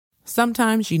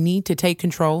Sometimes you need to take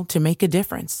control to make a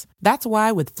difference. That's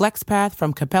why with FlexPath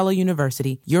from Capella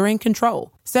University, you're in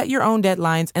control. Set your own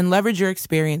deadlines and leverage your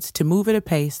experience to move at a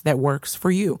pace that works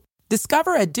for you.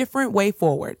 Discover a different way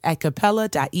forward at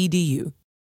capella.edu.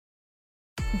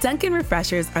 Dunkin'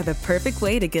 Refreshers are the perfect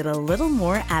way to get a little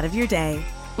more out of your day.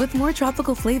 With more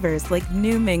tropical flavors like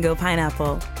new mango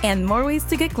pineapple and more ways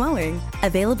to get glowing.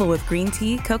 Available with green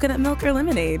tea, coconut milk, or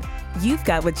lemonade. You've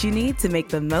got what you need to make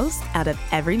the most out of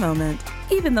every moment,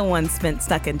 even the one spent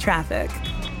stuck in traffic.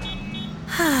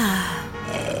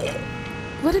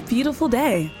 What a beautiful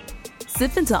day.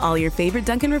 Sip into all your favorite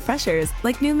Dunkin' Refreshers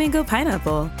like new mango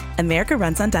pineapple. America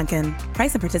runs on Dunkin'.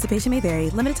 Price and participation may vary.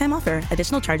 Limited time offer.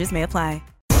 Additional charges may apply.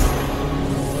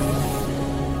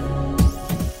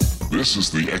 This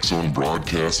is the X-Zone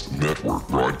Broadcast Network,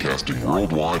 broadcasting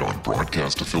worldwide on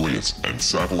broadcast affiliates and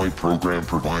satellite program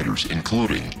providers,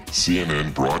 including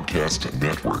CNN Broadcast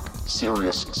Network,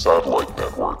 Sirius Satellite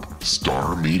Network,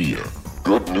 Star Media,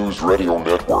 Good News Radio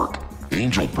Network,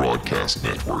 Angel Broadcast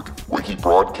Network, Wiki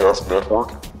Broadcast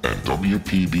Network, and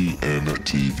WPBN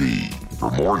TV.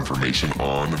 For more information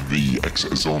on the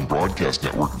X-Zone Broadcast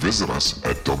Network, visit us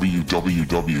at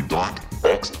www.xzbn.net.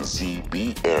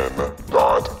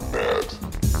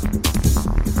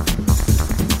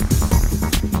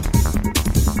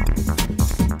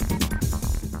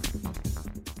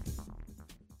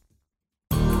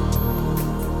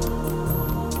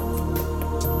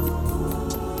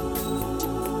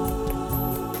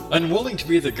 Unwilling to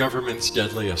be the government's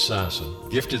deadly assassin,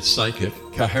 gifted psychic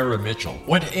Kahara Mitchell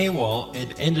went AWOL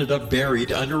and ended up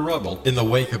buried under rubble in the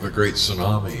wake of a great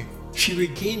tsunami. She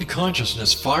regained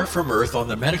consciousness far from Earth on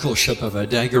the medical ship of a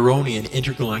Daguerreonian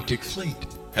intergalactic fleet.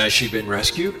 Has she been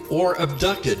rescued or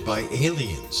abducted by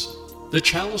aliens? The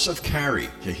Chalice of Carrie,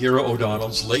 Kahira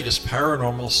O'Donnell's latest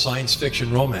paranormal science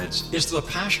fiction romance, is the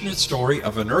passionate story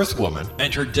of an Earthwoman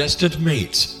and her destined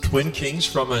mates, twin kings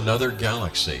from another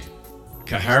galaxy.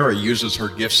 Kahara uses her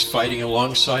gifts fighting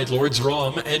alongside Lords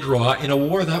Rom and Ra in a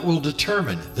war that will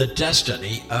determine the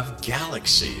destiny of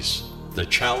galaxies. The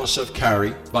Chalice of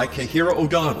Carrie by Kahira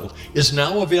O'Donnell is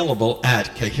now available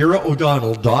at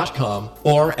KahiraO'Donnell.com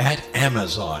or at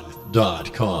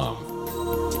Amazon.com.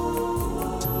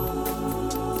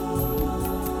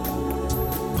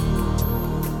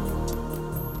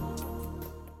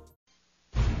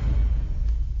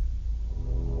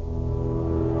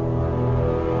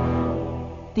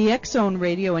 The X-Zone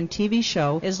radio and TV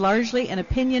show is largely an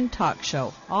opinion talk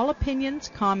show. All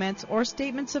opinions, comments, or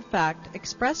statements of fact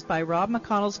expressed by Rob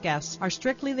McConnell's guests are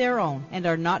strictly their own and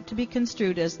are not to be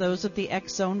construed as those of the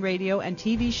X-Zone radio and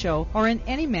TV show or in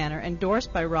any manner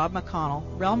endorsed by Rob McConnell,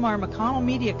 Relmar McConnell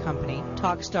Media Company,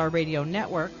 Talkstar Radio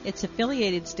Network, its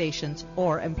affiliated stations,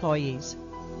 or employees.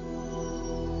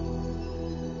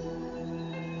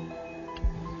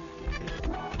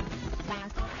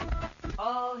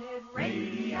 All Hit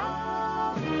Radio.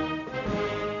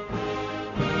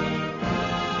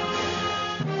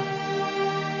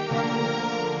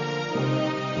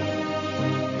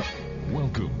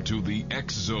 Welcome to the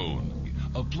X-Zone,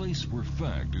 a place where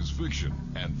fact is fiction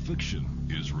and fiction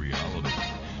is reality.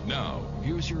 Now,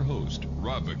 here's your host,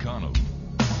 Rob McConnell.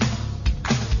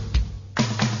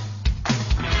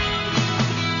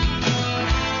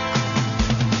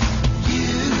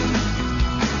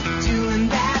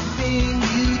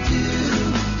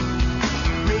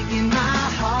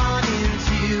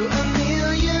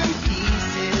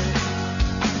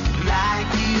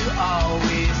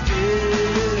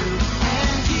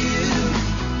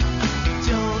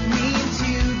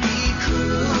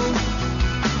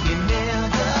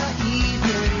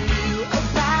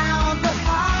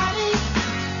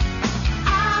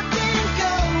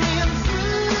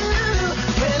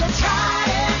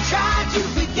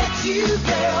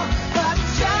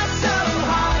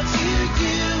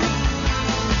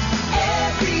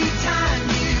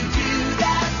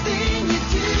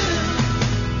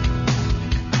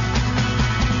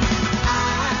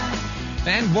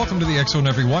 Welcome to the X-Zone,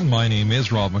 everyone. My name is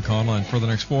Rob McConnell, and for the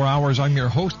next 4 hours, I'm your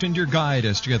host and your guide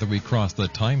as together we cross the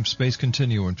time-space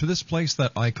continuum to this place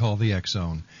that I call the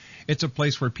X-Zone. It's a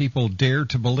place where people dare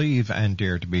to believe and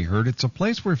dare to be heard. It's a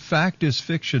place where fact is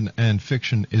fiction and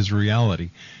fiction is reality.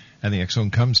 And the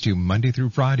X-Zone comes to you Monday through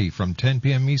Friday from 10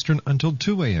 p.m. Eastern until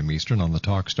 2 a.m. Eastern on the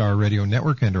Talkstar Radio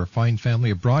Network and our fine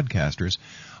family of broadcasters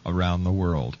around the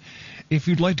world. If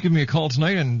you'd like to give me a call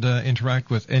tonight and interact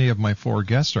with any of my four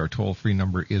guests, our toll-free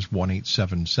number is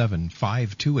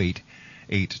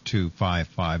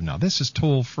 1-877-528-8255. Now, this is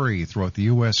toll-free throughout the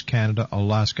U.S., Canada,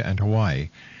 Alaska, and Hawaii.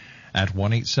 at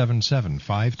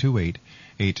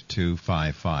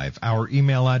 1-877-528-8255. Our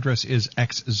email address is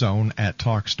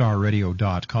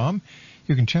xzone@talkstarradio.com.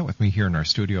 You can chat with me here in our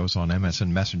studios on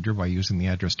MSN Messenger by using the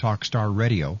address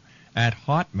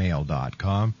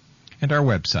talkstarradio@hotmail.com, and our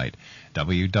website,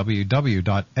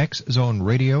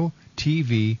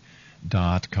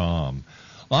 www.xzoneradiotv.com.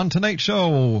 On tonight's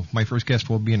show, my first guest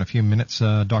will be in a few minutes,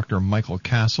 Dr. Michael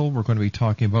Castle. We're going to be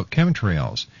talking about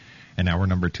chemtrails. In hour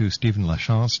number 2, Stephen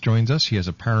Lachance joins us. He is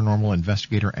a paranormal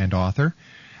investigator and author.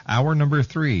 Hour number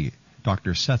 3,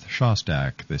 Dr. Seth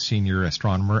Shostak, the senior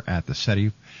astronomer at the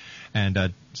SETI.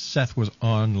 And Seth was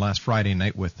on last Friday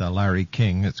night with Larry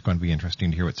King. It's going to be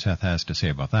interesting to hear what Seth has to say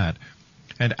about that.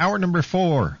 And hour number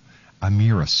 4,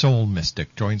 Amira, soul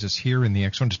mystic, joins us here in the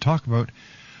X Zone to talk about,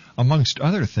 amongst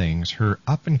other things, her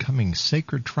up-and-coming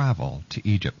sacred travel to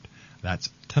Egypt. That's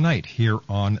tonight here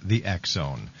on the X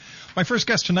Zone. My first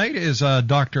guest tonight is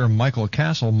Dr. Michael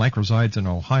Castle. Mike resides in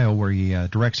Ohio, where he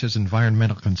directs his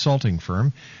environmental consulting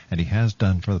firm, and he has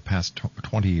done for the past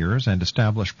 20 years, and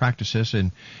established practices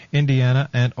in Indiana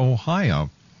and Ohio.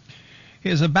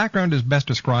 His background is best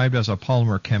described as a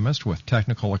polymer chemist with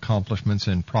technical accomplishments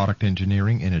in product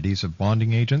engineering in adhesive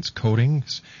bonding agents,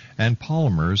 coatings, and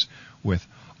polymers, with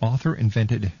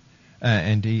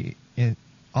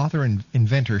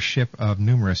author-inventorship of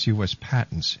numerous U.S.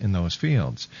 patents in those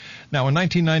fields. Now, in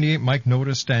 1998, Mike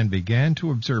noticed and began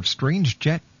to observe strange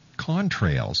jet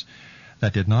contrails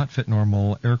that did not fit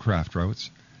normal aircraft routes,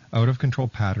 out-of-control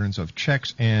patterns of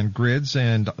checks and grids,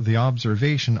 and the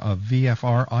observation of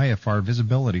VFR, IFR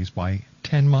visibilities by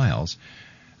 10 miles.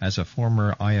 As a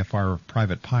former IFR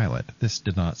private pilot, this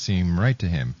did not seem right to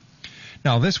him.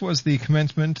 Now, this was the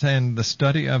commencement and the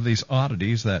study of these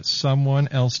oddities that someone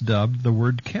else dubbed the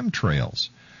word chemtrails.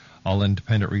 All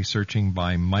independent researching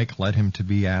by Mike led him to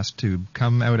be asked to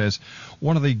come out as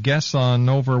one of the guests on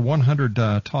over 100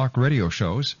 talk radio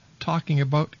shows talking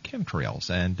about chemtrails.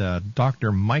 And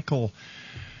Dr. Michael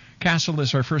Castle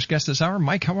is our first guest this hour.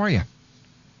 Mike, how are you?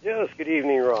 Yes, good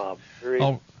evening, Rob.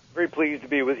 Very pleased to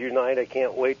be with you tonight. I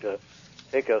can't wait to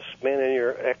take a spin in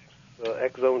your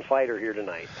X-Zone fighter here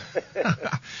tonight.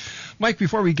 Mike,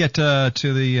 before we get to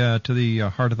the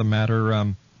heart of the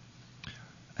matter,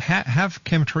 have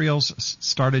chemtrails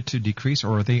started to decrease,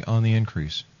 or are they on the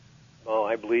increase? Oh,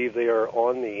 I believe they are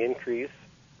on the increase.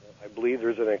 I believe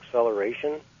there's an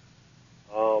acceleration.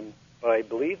 But I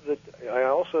believe that I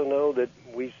also know that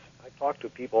I talk to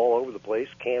people all over the place,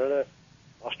 Canada,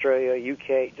 Australia,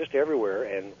 UK, just everywhere.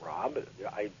 And Rob,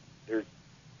 there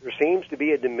seems to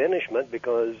be a diminishment,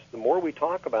 because the more we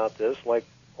talk about this, like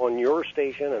on your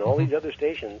station and all these other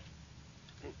stations,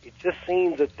 it just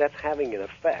seems that that's having an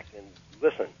effect. And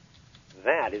listen,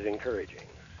 that is encouraging.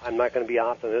 I'm not going to be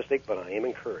optimistic, but I am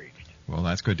encouraged. Well,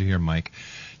 that's good to hear, Mike.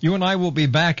 You and I will be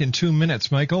back in 2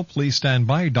 minutes, Michael. Please stand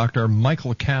by. Dr.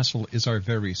 Michael Castle is our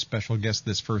very special guest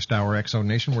this first hour, X-Zone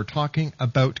Nation. We're talking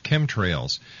about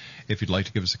chemtrails. If you'd like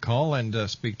to give us a call and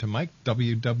speak to Mike,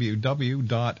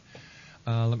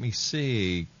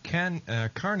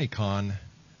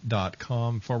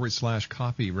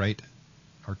 carnicon.com/copyright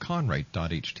or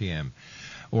conright.htm.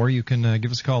 Or you can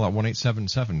give us a call at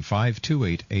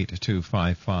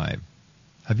 1-877-528-8255.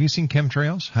 Have you seen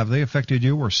chemtrails? Have they affected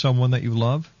you or someone that you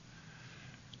love?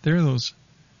 There are those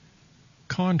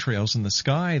contrails in the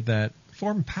sky that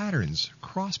form patterns,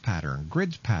 cross pattern,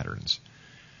 grid patterns.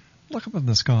 Look up in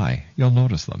the sky. You'll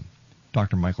notice them.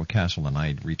 Dr. Michael Castle and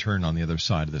I return on the other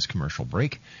side of this commercial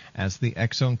break as the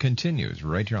X-Zone continues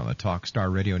right here on the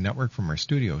Talkstar Radio Network from our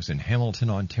studios in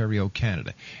Hamilton, Ontario,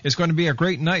 Canada. It's going to be a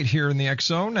great night here in the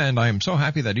X-Zone, and I am so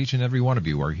happy that each and every one of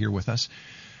you are here with us,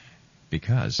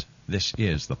 because this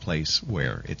is the place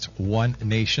where it's one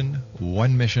nation,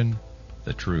 one mission,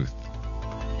 the truth.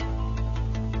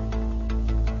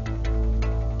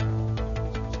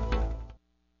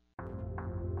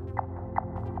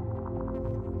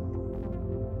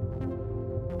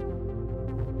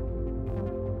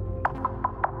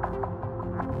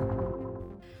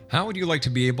 How would you like to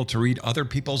be able to read other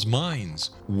people's minds?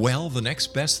 Well, the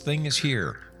next best thing is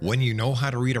here. When you know how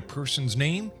to read a person's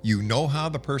name, you know how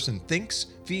the person thinks,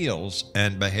 feels,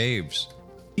 and behaves.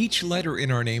 Each letter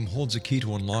in our name holds a key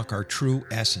to unlock our true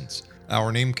essence.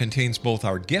 Our name contains both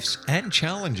our gifts and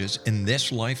challenges in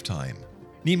this lifetime.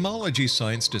 Mnemology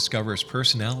science discovers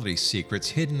personality secrets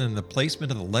hidden in the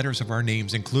placement of the letters of our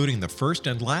names, including the first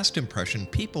and last impression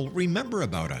people remember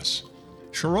about us.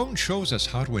 Sharon shows us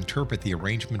how to interpret the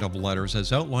arrangement of letters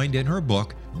as outlined in her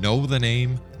book, Know the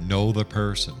Name, Know the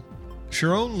Person.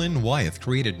 Sharon Lynn Wyeth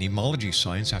created nemology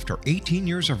science after 18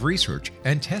 years of research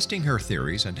and testing her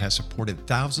theories, and has supported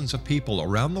thousands of people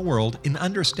around the world in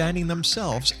understanding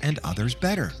themselves and others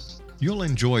better. You'll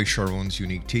enjoy Sharon's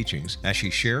unique teachings as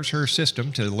she shares her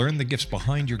system to learn the gifts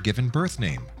behind your given birth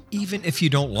name. Even if you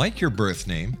don't like your birth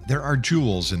name, there are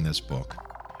jewels in this book.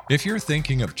 If you're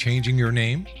thinking of changing your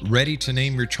name, ready to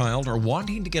name your child, or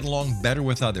wanting to get along better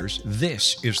with others,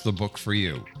 this is the book for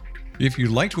you. If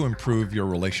you'd like to improve your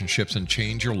relationships and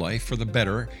change your life for the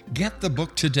better, get the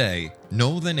book today,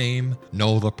 Know the Name,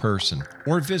 Know the Person,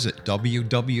 or visit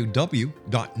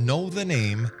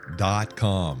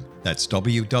www.knowthename.com. That's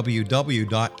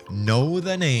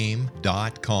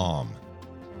www.knowthename.com.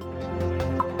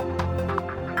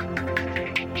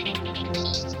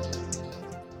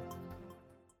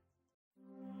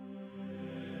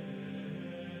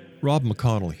 Rob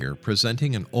McConnell here,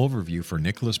 presenting an overview for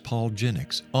Nicholas Paul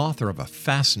Jennings, author of a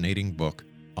fascinating book,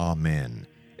 Amen.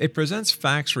 It presents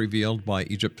facts revealed by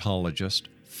Egyptologists,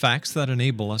 facts that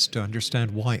enable us to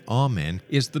understand why Amen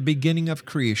is the beginning of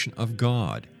creation of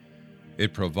God.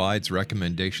 It provides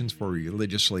recommendations for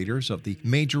religious leaders of the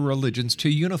major religions to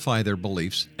unify their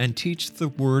beliefs and teach the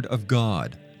Word of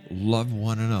God. Love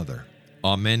one another.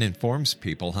 Amen informs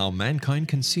people how mankind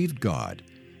conceived God.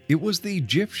 It was the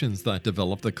Egyptians that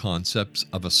developed the concepts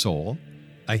of a soul,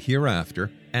 a hereafter,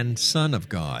 and Son of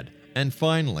God. And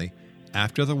finally,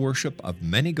 after the worship of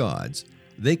many gods,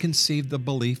 they conceived the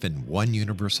belief in one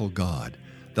universal God,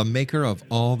 the maker of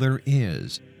all there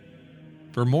is.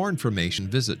 For more information,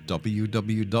 visit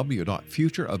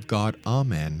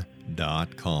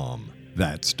www.futureofgodamen.com.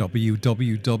 That's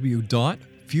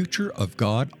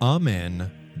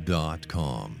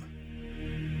www.futureofgodamen.com.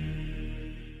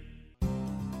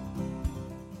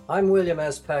 I'm William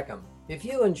S. Peckham. If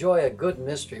you enjoy a good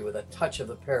mystery with a touch of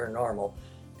the paranormal,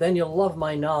 then you'll love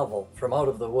my novel, From Out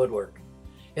of the Woodwork.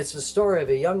 It's the story of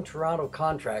a young Toronto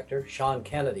contractor, Sean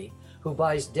Kennedy, who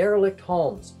buys derelict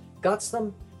homes, guts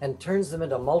them, and turns them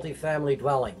into multi-family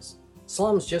dwellings.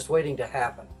 Slums just waiting to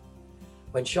happen.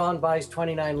 When Sean buys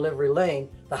 29 Livery Lane,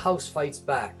 the house fights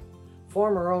back.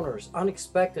 Former owners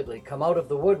unexpectedly come out of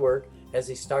the woodwork as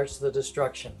he starts the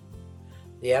destruction.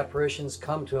 The apparitions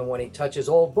come to him when he touches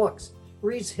old books,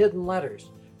 reads hidden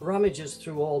letters, rummages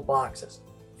through old boxes,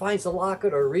 finds a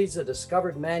locket, or reads a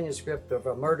discovered manuscript of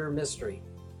a murder mystery.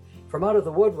 From Out of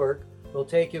the Woodwork will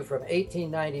take you from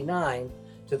 1899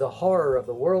 to the horror of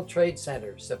the World Trade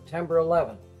Center, September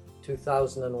 11,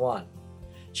 2001.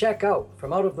 Check out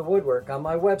From Out of the Woodwork on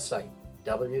my website,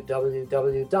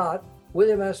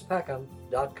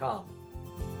 www.williamspeckham.com.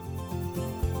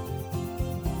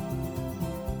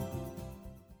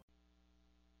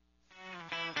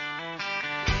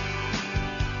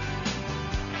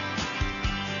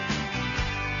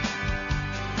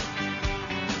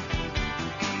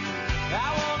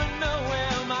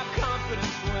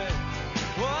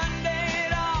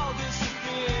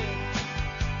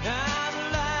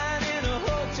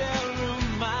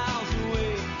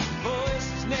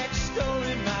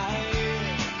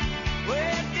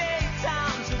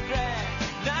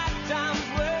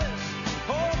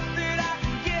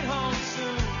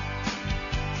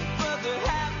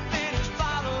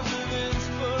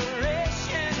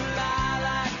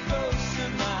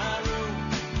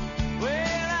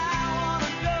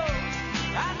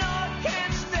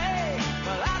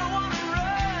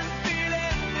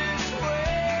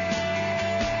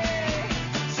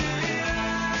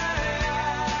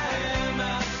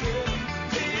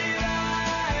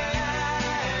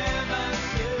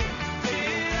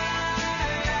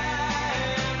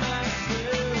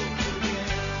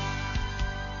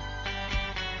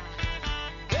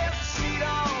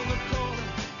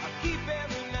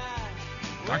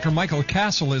 Dr. Michael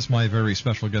Castle is my very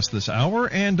special guest this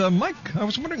hour. And Mike, I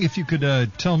was wondering if you could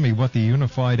tell me what the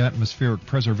Unified Atmospheric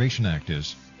Preservation Act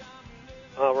is.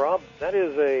 Rob, that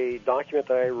is a document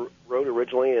that I wrote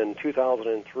originally in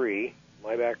 2003.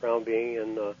 My background being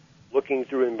in looking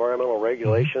through environmental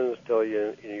regulations till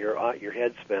your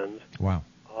head spins. Wow.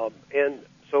 And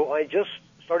so I just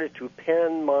started to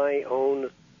pen my own,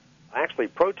 actually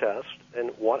protest, and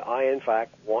what I, in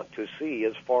fact, want to see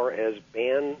as far as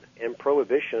ban and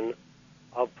prohibition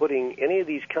of putting any of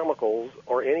these chemicals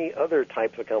or any other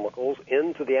types of chemicals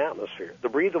into the atmosphere, the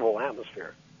breathable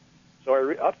atmosphere. So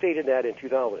I updated that in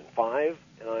 2005,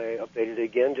 and I updated it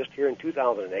again just here in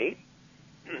 2008,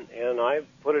 and I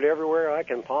put it everywhere I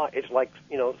can. It's like,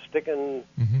 sticking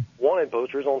wanted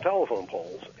posters on telephone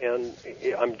poles, and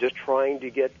I'm just trying to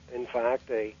get, in fact,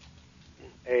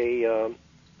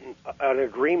 an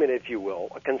agreement, if you will,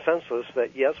 a consensus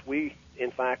that, yes, we, in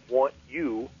fact, want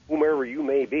you, whomever you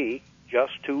may be,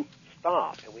 just to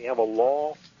stop. And we have a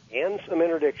law and some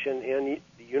interdiction in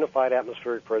the Unified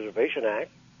Atmospheric Preservation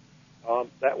Act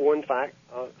that will, in fact,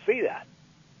 see that.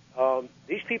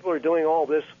 These people are doing all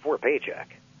this for a paycheck.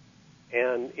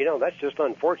 And, that's just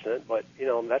unfortunate, but,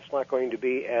 that's not going to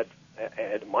be at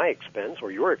my expense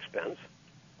or your expense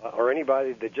or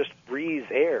anybody that just breathes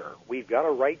air. We've got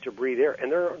a right to breathe air.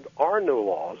 And there are no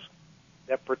laws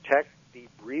that protect the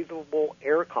breathable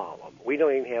air column. We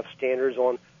don't even have standards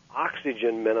on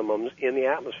oxygen minimums in the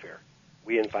atmosphere.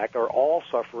 We, in fact, are all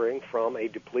suffering from a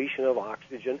depletion of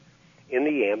oxygen in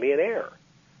the ambient air.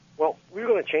 Well, we're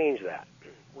going to change that.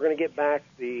 We're going to get back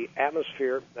the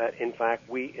atmosphere that, in fact,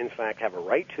 we, have a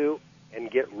right to, and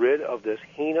get rid of this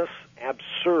heinous,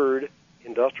 absurd,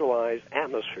 industrialized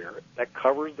atmosphere that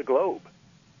covers the globe.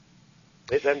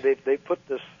 They put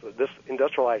this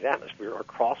industrialized atmosphere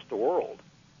across the world.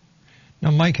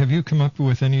 Now, Mike, have you come up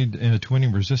with any to any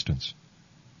resistance?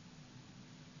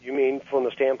 You mean from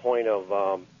the standpoint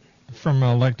of... from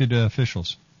elected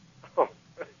officials.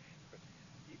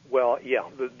 Well, yeah,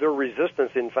 the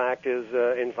resistance, in fact, is,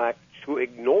 to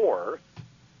ignore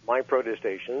my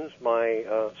protestations,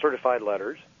 my certified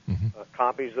letters,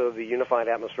 copies of the Unified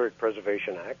Atmospheric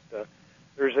Preservation Act.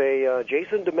 There's a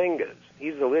Jason Dominguez.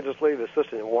 He's the legislative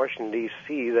assistant in Washington,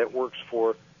 D.C. that works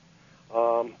for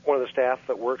one of the staff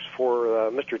that works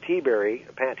for Mr. Teaberry,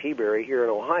 Pat Teaberry, here in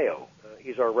Ohio.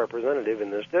 He's our representative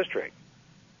in this district.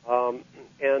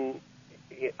 And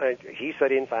he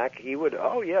said, in fact, he would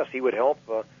help.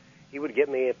 He would get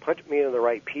me, put me in the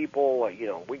right people.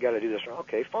 We got to do this.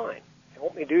 Okay, fine.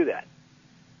 Help me do that.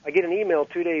 I get an email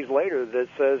 2 days later that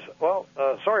says, well,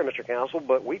 sorry, Mr. Counsel,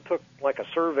 but we took like a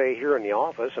survey here in the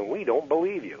office, and we don't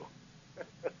believe you.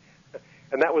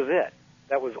 And that was it.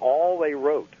 That was all they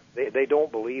wrote. They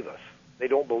don't believe us. They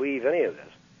don't believe any of this.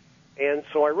 And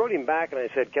so I wrote him back, and I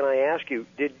said, can I ask you,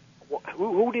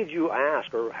 who did you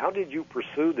ask, or how did you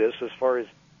pursue this as far as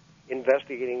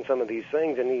investigating some of these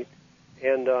things? And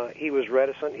he was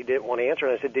reticent. He didn't want to answer.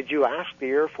 And I said, did you ask the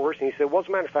Air Force? And he said, well, as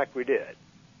a matter of fact, we did.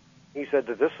 He said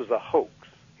that this was a hoax.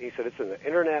 He said it's an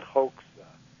internet hoax.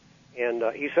 And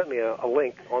he sent me a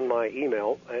link on my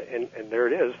email, and there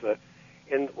it is.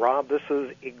 And, Rob, this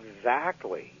is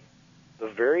exactly the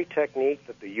very technique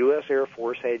that the U.S. Air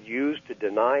Force had used to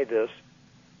deny this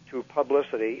to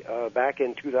publicity back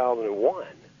in 2001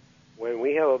 when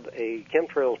we held a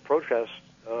chemtrails protest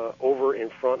over in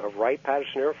front of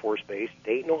Wright-Patterson Air Force Base,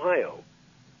 Dayton, Ohio,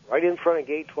 right in front of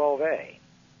Gate 12A.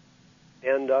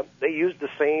 And they used the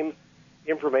same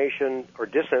information or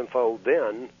disinfo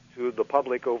then to the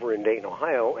public over in Dayton,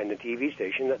 Ohio, and the TV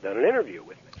station that done an interview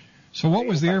with me. So what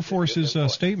was the Air Force's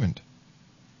statement?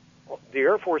 Well, the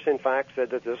Air Force, in fact,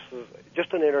 said that this is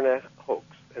just an internet hoax,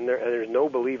 and there's no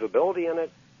believability in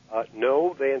it.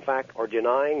 No, they, in fact, are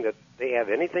denying that they have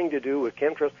anything to do with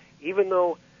chemtrails, even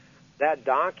though that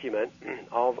document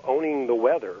of owning the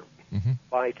weather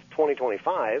by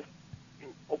 2025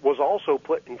 was also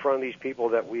put in front of these people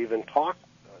that we even talk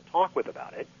with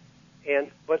about it.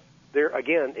 But there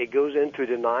again, it goes into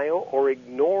denial or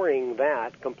ignoring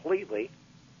that completely,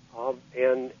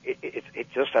 and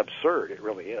it's just absurd. It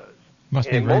really is.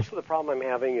 And most of the problem I'm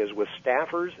having is with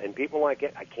staffers and people like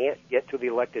it. I can't get to the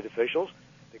elected officials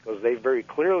because they very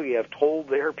clearly have told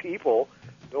their people,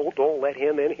 don't let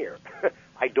him in here.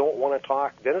 I don't want to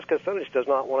talk. Dennis Kucinich does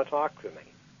not want to talk to me.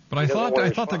 But I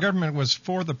thought the government was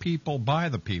for the people, by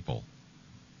the people.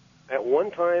 At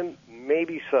one time,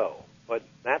 maybe so, but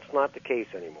that's not the case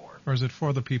anymore. Or is it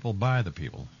for the people, by the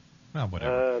people? Well,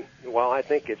 whatever. Well, I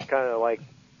think it's kind of like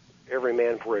every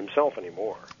man for himself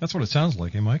anymore. That's what it sounds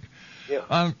like, Mike?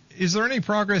 Yeah. Is there any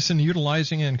progress in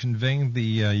utilizing and conveying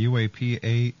the UAP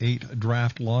A8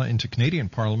 draft law into Canadian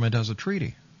Parliament as a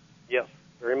treaty? Yes,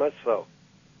 very much so.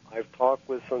 I've talked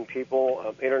with some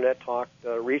people, internet talked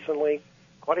recently,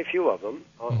 quite a few of them.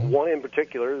 One in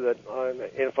particular that,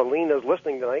 if Alina's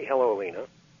listening tonight, hello, Alina.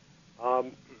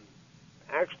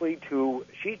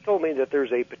 She told me that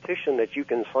there's a petition that you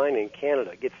can sign in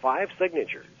Canada, get 5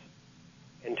 signatures,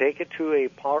 and take it to a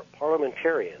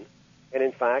parliamentarian. And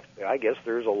in fact, I guess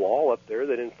there's a law up there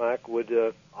that in fact would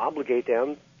obligate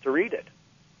them to read it.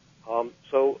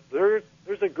 So there's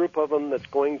a group of them that's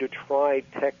going to try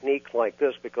techniques like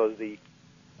this because the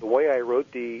way I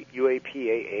wrote the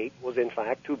UAPA 8 was in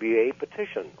fact to be a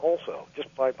petition also,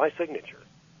 just by signature.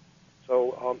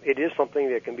 So it is something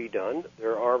that can be done.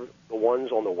 There are the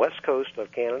ones on the west coast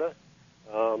of Canada,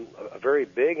 a very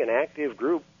big and active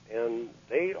group, and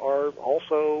they are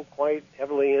also quite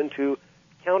heavily into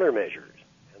countermeasures.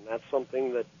 And that's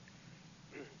something that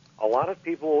a lot of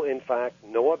people, in fact,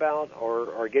 know about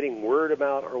or are getting word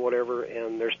about or whatever,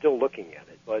 and they're still looking at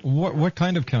it. But what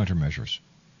kind of countermeasures?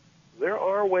 There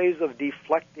are ways of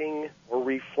deflecting or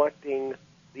reflecting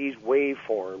these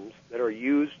waveforms that are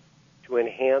used to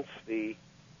enhance the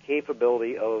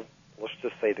capability of, let's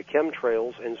just say, the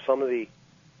chemtrails and some of the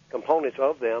components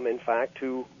of them, in fact,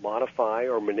 to modify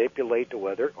or manipulate the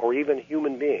weather or even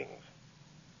human beings.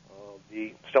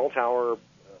 The cell tower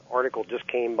article just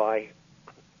came by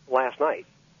last night.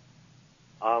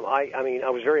 I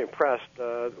was very impressed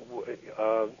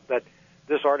that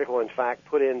this article, in fact,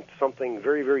 put in something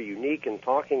very, very unique in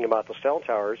talking about the cell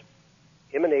towers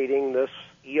emanating this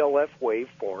ELF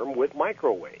waveform with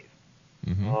microwave.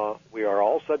 Mm-hmm. We are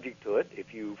all subject to it.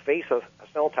 If you face a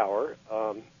cell tower,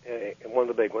 one of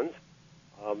the big ones,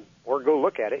 or go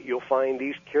look at it, you'll find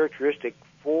these characteristic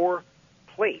 4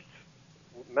 plates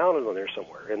mounted on there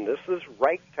somewhere. And this is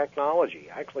Reich technology.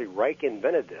 Actually, Reich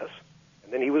invented this,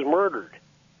 and then he was murdered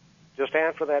just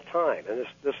after that time. And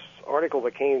this article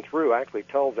that came through actually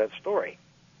tells that story.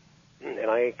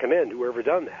 And I commend whoever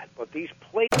done that. But these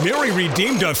plates... Mary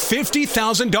redeemed a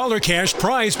 $50,000 cash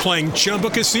prize playing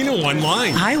Chumba Casino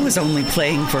online. I was only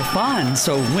playing for fun,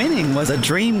 so winning was a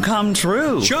dream come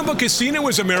true. Chumba Casino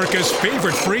is America's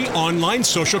favorite free online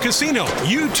social casino.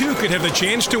 You, too, could have the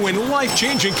chance to win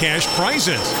life-changing cash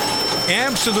prizes.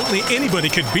 Absolutely anybody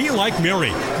could be like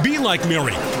Mary. Be like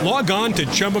Mary. Log on to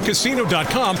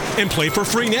ChumbaCasino.com and play for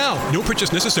free now. No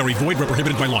purchase necessary. Void where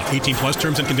prohibited by law. 18 plus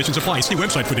terms and conditions apply. See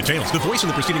website for details. The voice in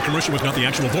the preceding commercial was not the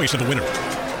actual voice of the winner.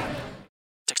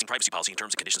 Texting privacy policy and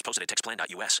terms and conditions posted at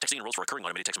textplan.us. Texting enrolls for recurring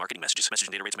automated text marketing messages. Message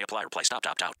and data rates may apply. Reply stop,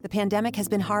 opt out. The pandemic has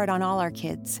been hard on all our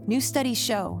kids. New studies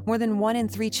show more than 1 in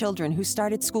 3 children who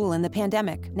started school in the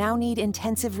pandemic now need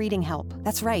intensive reading help.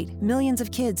 That's right. Millions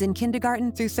of kids in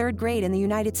kindergarten through 3rd grade in the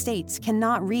United States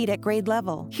cannot read at grade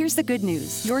level. Here's the good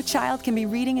news. Your child can be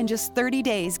reading in just 30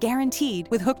 days, guaranteed,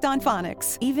 with Hooked on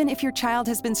Phonics. Even if your child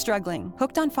has been struggling,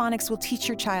 Hooked on Phonics will teach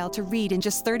your child to read in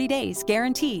just 30 days,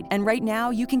 guaranteed. And right now,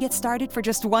 you can get started for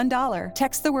just $1.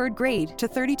 Text the word GRADE to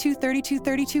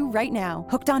 323232 right now.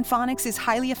 Hooked on Phonics is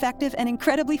highly effective and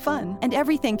incredibly fun, and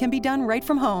everything can be done right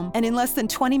from home and in less than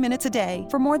 20 minutes a day.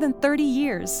 For more than 30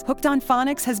 years, Hooked on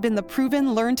Phonics has been the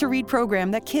proven learn-to-read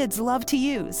program that kids love to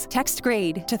use. Text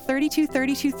GRADE to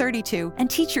 323232 and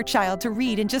teach your child to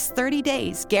read in just 30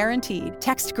 days, guaranteed.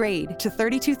 Text GRADE to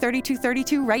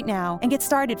 323232 right now and get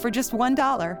started for just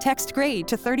 $1. Text GRADE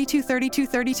to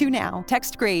 323232 now.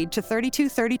 Text GRADE to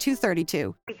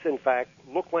 323232. In fact,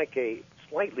 look like a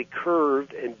slightly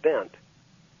curved and bent.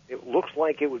 It looks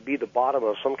like it would be the bottom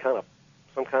of some kind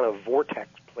of vortex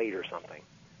plate or something.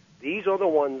 These are the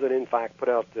ones that, in fact, put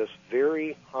out this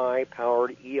very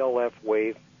high-powered ELF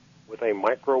wave with a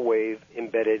microwave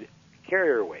embedded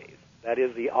carrier wave. That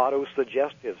is the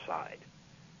auto-suggestive side.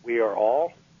 We are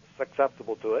all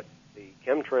susceptible to it. The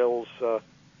chemtrails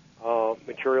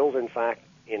materials, in fact,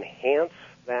 enhance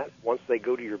that once they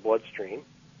go to your bloodstream.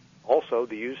 Also,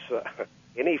 the use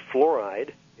any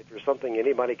fluoride, if there's something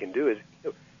anybody can do, is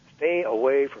stay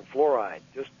away from fluoride.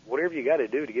 Just whatever you got to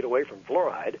do to get away from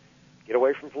fluoride, get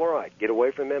away from fluoride, get away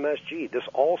from MSG. This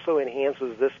also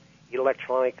enhances this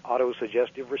electronic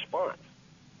auto-suggestive response.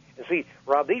 And see,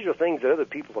 Rob, these are things that other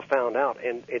people have found out,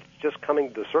 and it's just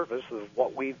coming to the surface of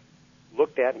what we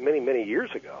looked at many, many years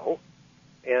ago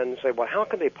and say, well, how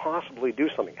could they possibly do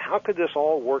something? How could this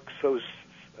all work so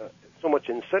much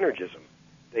in synergism?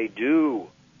 They do.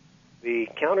 The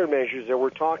countermeasures that we're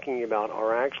talking about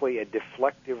are actually a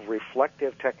deflective,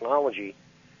 reflective technology.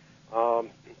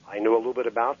 I know a little bit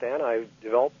about that. I've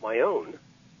developed my own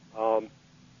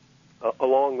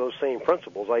along those same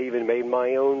principles. I even made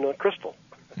my own crystal.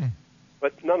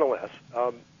 But nonetheless,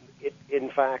 it in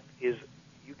fact is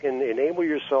you can enable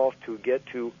yourself to get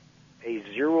to a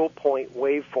 0-point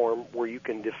waveform where you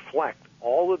can deflect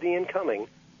all of the incoming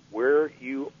where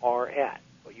you are at.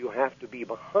 But you have to be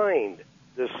behind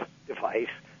this device,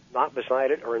 not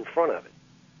beside it or in front of it.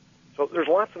 So there's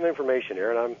lots of information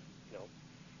here, and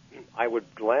I would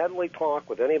gladly talk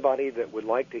with anybody that would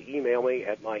like to email me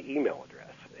at my email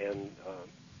address. And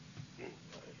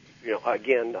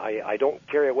again, I don't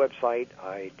carry a website.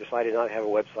 I decided not to have a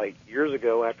website years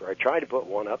ago after I tried to put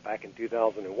one up back in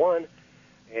 2001,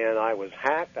 and I was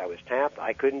hacked. I was tapped.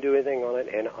 I couldn't do anything on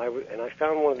it, and I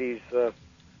found one of these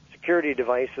security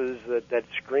devices that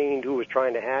screened who was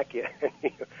trying to hack you.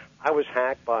 I was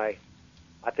hacked by,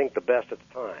 I think, the best at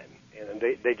the time, and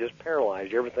they just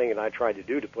paralyzed everything that I tried to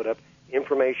do to put up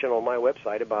information on my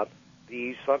website about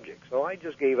these subjects. So I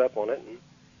just gave up on it, and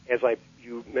as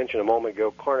you mentioned a moment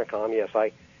ago, Carnicom, yes,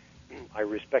 I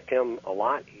respect him a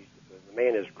lot. The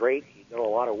man is great. He's done a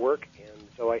lot of work, and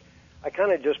So I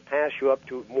kind of just pass you up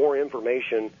to more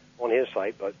information on his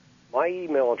site, but my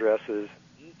email address is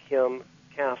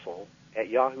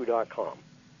ekimcastle@yahoo.com.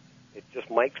 It's just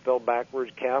Mike spelled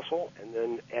backwards, Castle, and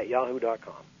then at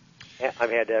yahoo.com.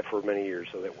 I've had that for many years,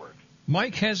 so that works.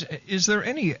 Mike, is there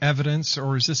any evidence,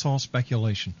 or is this all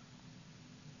speculation?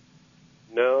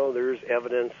 No, there's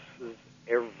evidence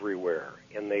everywhere,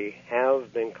 and they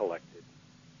have been collected.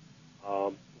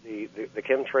 The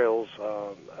chemtrails,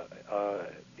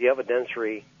 the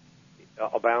evidentiary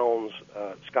abounds.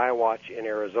 Skywatch in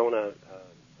Arizona,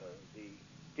 the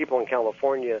people in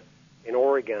California, in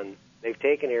Oregon, they've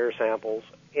taken air samples,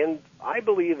 and I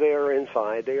believe they are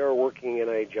inside. They are working in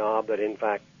a job that, in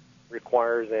fact,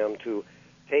 requires them to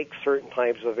take certain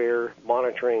types of air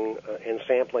monitoring and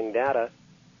sampling data.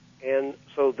 And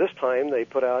so this time they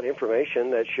put out information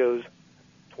that shows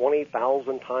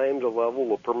 20,000 times the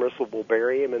level of permissible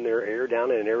barium in their air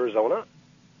down in Arizona.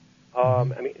 I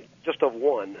mean, just of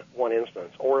one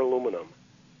instance, or aluminum,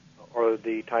 or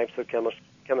the types of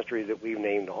chemistry that we've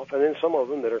named off. And then some of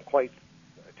them that are quite,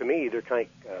 to me, they're kind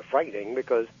of frightening,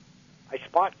 because I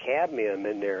spot cadmium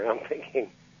in there, and I'm thinking,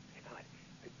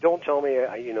 don't tell me,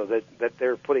 that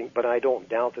they're putting, but I don't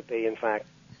doubt that they, in fact,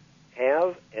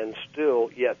 have and still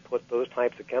yet put those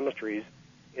types of chemistries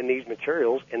in these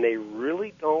materials, and they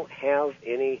really don't have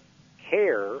any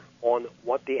care on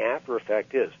what the after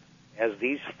effect is. As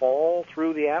these fall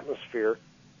through the atmosphere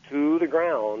to the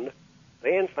ground,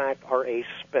 they, in fact, are a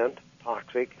spent,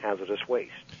 toxic, hazardous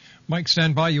waste. Mike,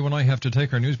 stand by. You and I have to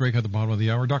take our news break at the bottom of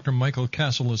the hour. Dr. Michael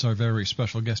Castle is our very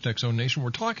special guest, X-Zone Nation.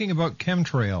 We're talking about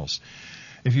chemtrails.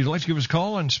 If you'd like to give us a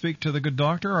call and speak to the good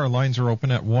doctor, our lines are open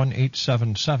at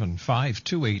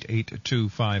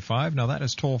 1-877-528-8255. Now, that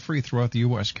is toll-free throughout the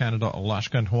U.S., Canada,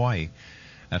 Alaska, and Hawaii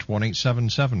at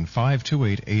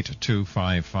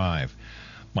 1-877-528-8255.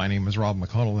 My name is Rob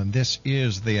McConnell, and this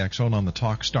is the X-Zone on the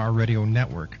Talkstar Radio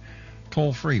Network.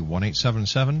 Toll-free,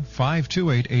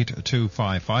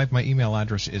 1-877-528-8255. My email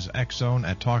address is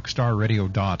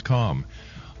xzone@talkstarradio.com.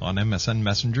 On MSN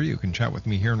Messenger, you can chat with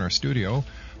me here in our studio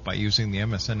by using the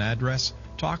MSN address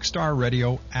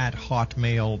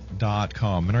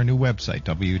talkstarradio@hotmail.com, and our new website,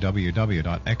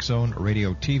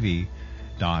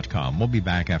 www.xzoneradiotv.com. We'll be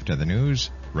back after the news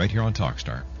right here on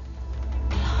Talkstar.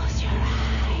 Close your eyes.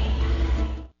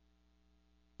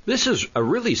 This is a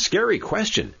really scary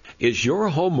question. Is your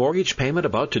home mortgage payment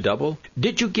about to double?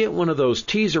 Did you get one of those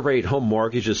teaser rate home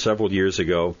mortgages several years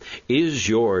ago? Is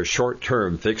your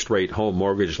short-term fixed-rate home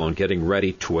mortgage loan getting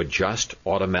ready to adjust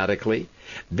automatically?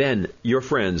 Then your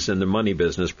friends in the money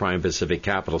business, Prime Pacific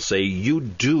Capital, say you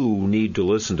do need to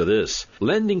listen to this.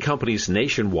 Lending companies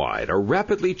nationwide are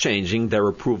rapidly changing their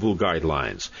approval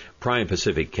guidelines. Prime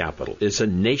Pacific Capital is a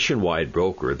nationwide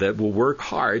broker that will work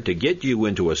hard to get you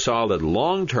into a solid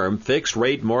long-term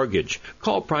fixed-rate mortgage.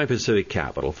 Call Prime Pacific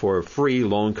Capital for a free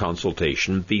loan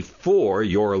consultation before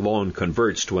your loan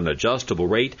converts to an adjustable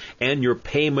rate and your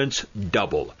payments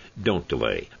double. Don't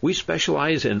delay. We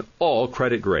specialize in all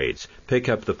credit grades. Pick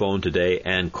up the phone today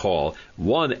and call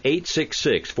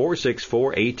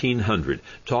 1-866-464-1800.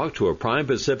 Talk to a Prime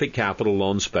Pacific Capital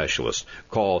loan specialist.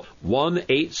 Call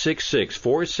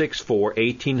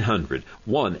 1-866-464-1800.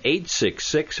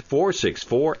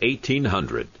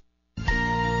 1-866-464-1800.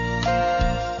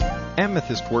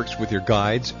 Amethyst works with your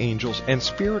guides, angels, and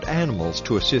spirit animals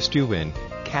to assist you in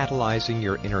catalyzing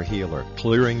your inner healer,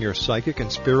 clearing your psychic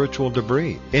and spiritual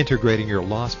debris, integrating your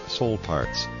lost soul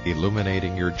parts,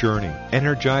 illuminating your journey,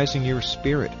 energizing your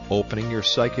spirit, opening your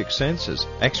psychic senses,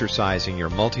 exercising your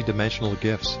multidimensional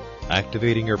gifts,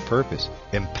 activating your purpose,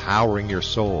 empowering your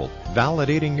soul,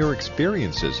 validating your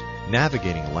experiences,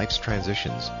 navigating life's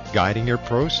transitions, guiding your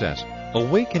process,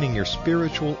 awakening your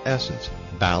spiritual essence,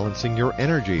 balancing your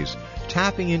energies,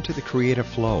 tapping into the creative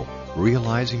flow,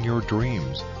 realizing your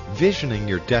dreams, visioning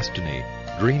your destiny,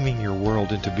 dreaming your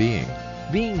world into being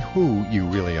who you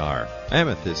really are.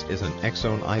 Amethyst is an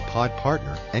X-Zone iPod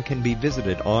partner and can be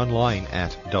visited online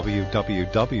at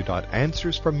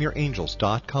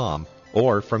www.answersfromyourangels.com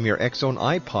or from your X-Zone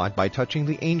iPod by touching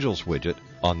the Angels widget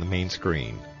on the main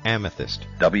screen. Amethyst.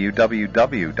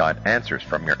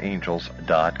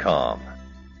 www.answersfromyourangels.com.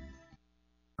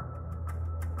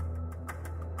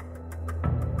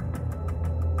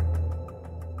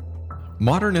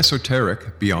 Modern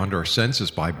Esoteric, Beyond Our Senses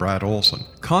by Brad Olson,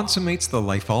 consummates the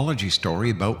lifology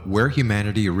story about where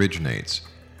humanity originates.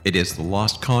 It is the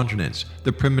lost continents,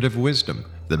 the primitive wisdom,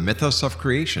 the mythos of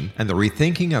creation, and the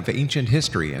rethinking of ancient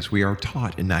history as we are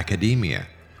taught in academia.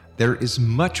 There is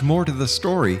much more to the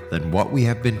story than what we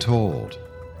have been told.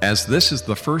 As this is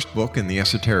the first book in the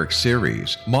esoteric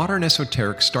series, modern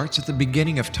esoteric starts at the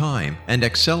beginning of time and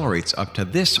accelerates up to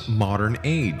this modern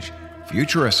age.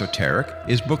 Future Esoteric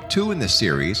is book 2 in the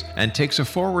series and takes a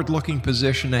forward-looking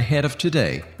position ahead of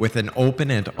today with an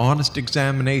open and honest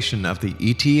examination of the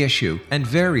ET issue and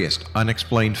various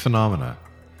unexplained phenomena.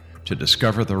 To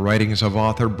discover the writings of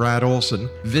author Brad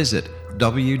Olson, visit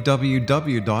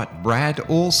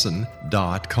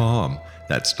www.bradolson.com.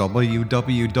 That's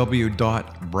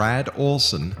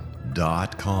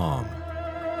www.bradolson.com.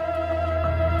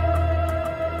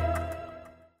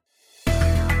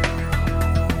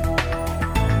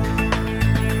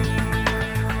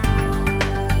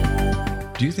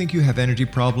 Do you think you have energy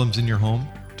problems in your home?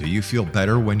 Do you feel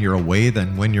better when you're away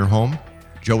than when you're home?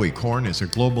 Joey Korn is a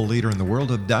global leader in the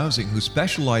world of dowsing who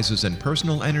specializes in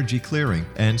personal energy clearing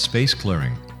and space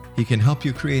clearing. He can help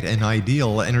you create an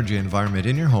ideal energy environment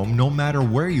in your home no matter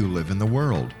where you live in the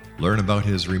world. Learn about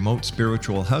his remote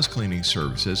spiritual house cleaning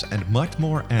services and much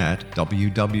more at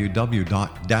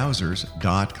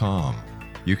www.dowsers.com.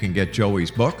 You can get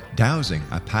Joey's book, Dowsing,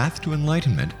 A Path to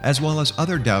Enlightenment, as well as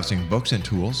other dowsing books and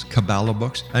tools, Kabbalah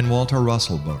books, and Walter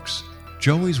Russell books.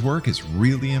 Joey's work is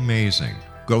really amazing.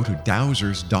 Go to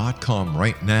dowsers.com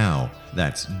right now.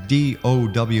 That's DOWSERS.com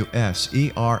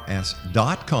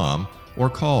or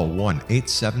call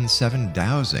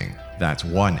 1-877-DOWSING. That's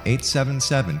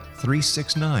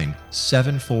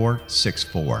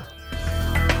 1-877-369-7464.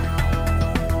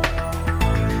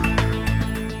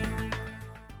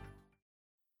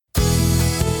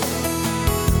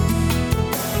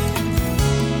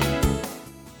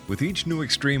 With each new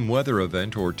extreme weather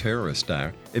event or terrorist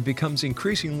act, it becomes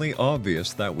increasingly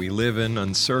obvious that we live in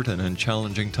uncertain and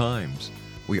challenging times.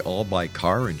 We all buy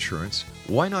car insurance.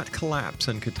 Why not collapse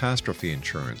and catastrophe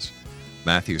insurance?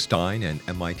 Matthew Stein, an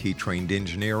MIT-trained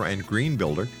engineer and green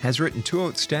builder, has written 2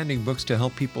 outstanding books to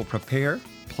help people prepare,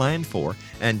 plan for,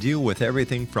 and deal with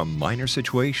everything from minor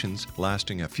situations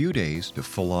lasting a few days to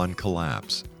full-on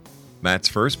collapse. Matt's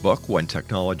first book, When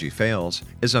Technology Fails,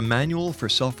 is a manual for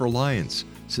self-reliance,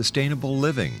 sustainable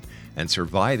living, and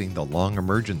surviving the long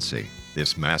emergency.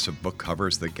 This massive book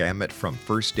covers the gamut from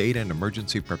first aid and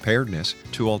emergency preparedness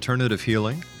to alternative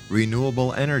healing,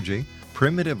 renewable energy,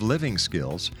 primitive living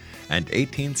skills, and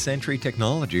 18th century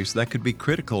technologies that could be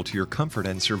critical to your comfort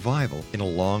and survival in a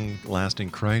long-lasting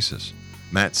crisis.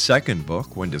 Matt's second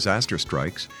book, When Disaster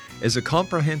Strikes, is a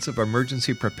comprehensive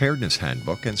emergency preparedness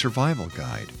handbook and survival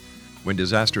guide. When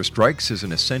Disaster Strikes is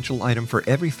an essential item for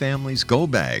every family's go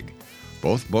bag.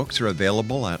 Both books are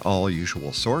available at all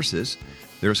usual sources.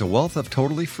 There's a wealth of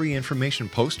totally free information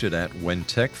posted at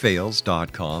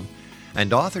whentechfails.com,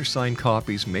 and author-signed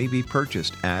copies may be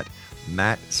purchased at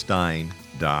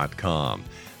mattstein.com.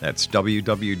 That's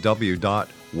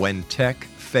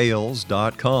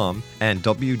www.whentechfails.com and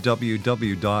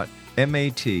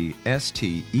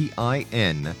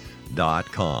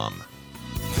www.mattstein.com.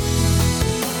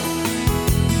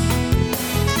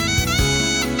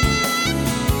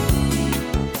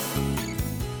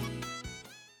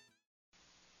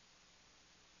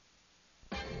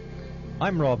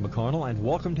 I'm Rob McConnell, and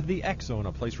welcome to the X-Zone,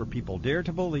 a place where people dare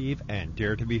to believe and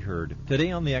dare to be heard.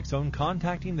 Today on the X-Zone,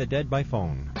 contacting the dead by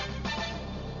phone.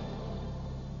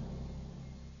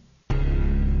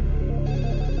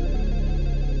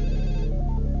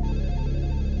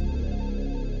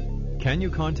 Can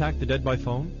you contact the dead by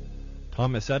phone?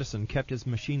 Thomas Edison kept his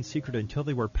machine secret until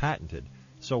they were patented,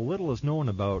 so little is known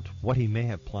about what he may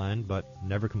have planned but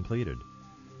never completed.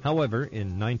 However,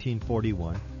 in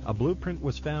 1941, a blueprint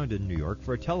was found in New York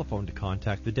for a telephone to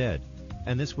contact the dead,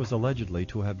 and this was allegedly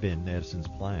to have been Edison's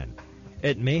plan.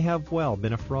 It may have well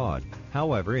been a fraud.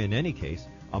 However, in any case,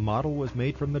 a model was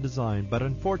made from the design, but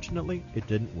unfortunately, it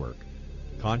didn't work.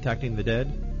 Contacting the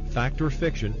dead, fact or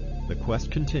fiction, the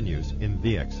quest continues in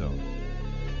the X-Zone.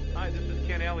 Hi, this is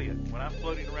Ken Elliott. When I'm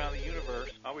floating around the universe,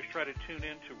 I always try to tune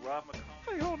in to Rob McConnell.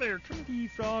 Hi, ho there, Trinity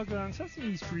Frog on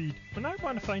Sesame Street. When I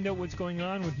want to find out what's going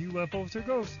on with UFOs or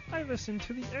ghosts, I listen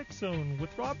to the X-Zone with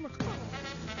Rob McConnell.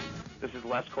 This is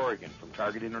Les Corrigan from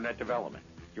Target Internet Development.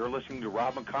 You're listening to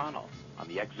Rob McConnell on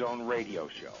the X-Zone Radio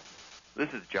Show.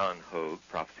 This is John Hogue,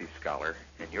 prophecy scholar,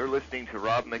 and you're listening to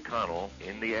Rob McConnell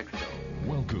in the X-Zone.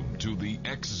 Welcome to the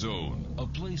X-Zone, a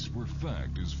place where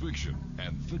fact is fiction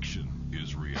and fiction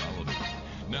is reality.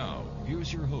 Now,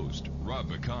 here's your host, Rob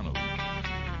McConnell.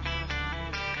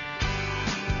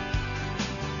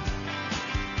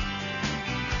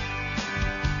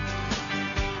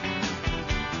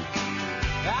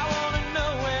 I want to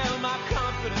know where my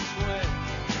confidence went.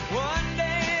 One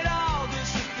day it all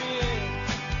disappeared.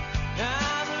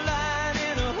 I'm lying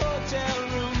in a hotel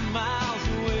room miles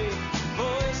away.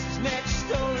 Voices next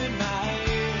door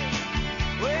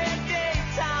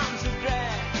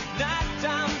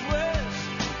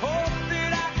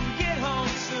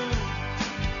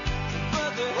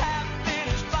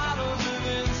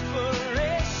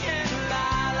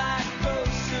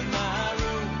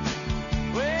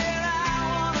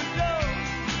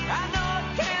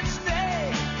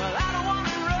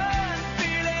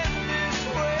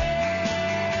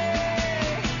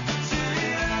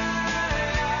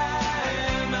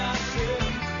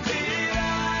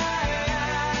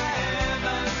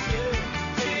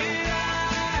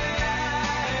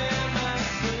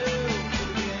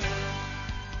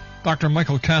Dr.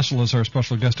 Michael Castle is our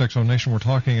special guest, Exo Nation. We're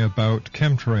talking about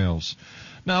chemtrails.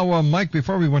 Now, Mike,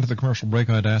 before we went to the commercial break,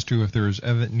 I'd asked you if there's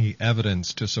any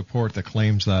evidence to support the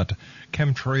claims that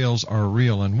chemtrails are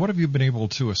real, and what have you been able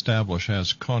to establish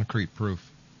as concrete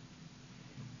proof?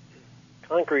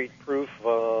 Concrete proof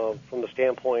from the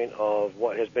standpoint of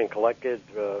what has been collected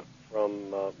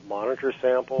from monitor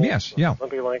samples? Yes, yeah.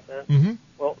 Something like that? Mm-hmm.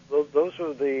 Well, those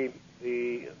are the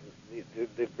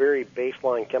very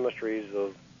baseline chemistries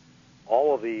of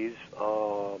all of these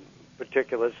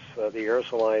particulates, the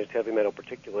aerosolized heavy metal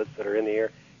particulates that are in the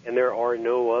air, and there are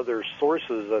no other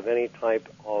sources of any type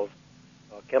of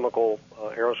chemical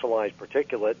aerosolized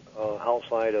particulate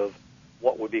outside of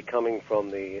what would be coming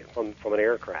from an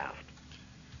aircraft.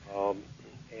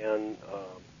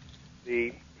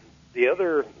 The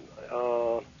other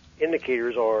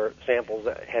indicators are samples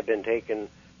that have been taken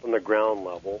from the ground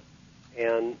level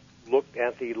and looked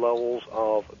at the levels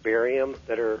of barium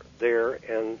that are there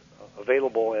and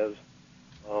available as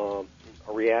a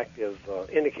reactive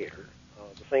indicator.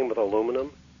 The same with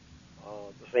aluminum.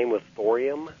 The same with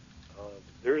thorium.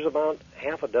 There's about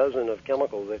half a dozen of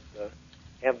chemicals that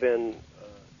have been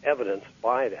evidenced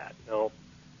by that. Now,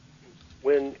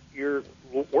 when you're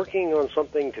working on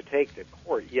something to take to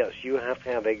court, yes, you have to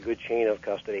have a good chain of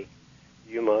custody.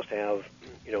 You must have,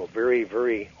 very,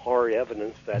 very hard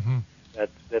evidence that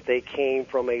that they came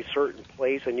from a certain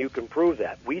place, and you can prove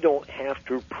that. We don't have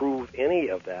to prove any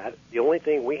of that. The only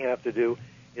thing we have to do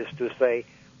is to say,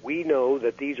 we know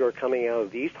that these are coming out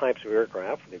of these types of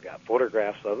aircraft. They've got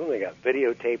photographs of them. They've got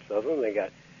videotapes of them.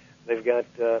 They've got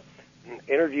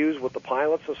interviews with the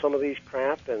pilots of some of these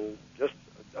craft, and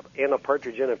a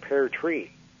partridge in a pear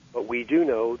tree. But we do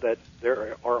know that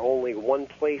there are only one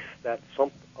place that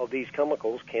some of these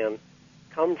chemicals can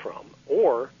come from,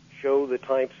 or show the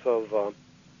types of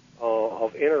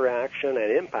interaction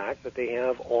and impact that they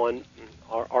have on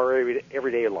our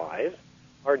everyday lives,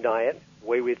 our diet, the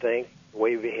way we think, the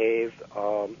way we behave,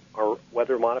 our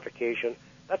weather modification.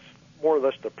 That's more or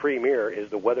less the premier, is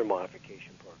the weather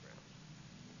modification program.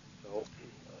 So,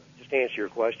 just to answer your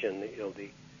question,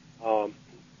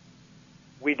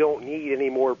 we don't need any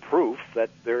more proof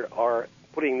that there are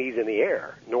putting these in the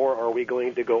air, nor are we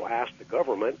going to go ask the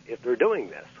government if they're doing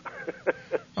this.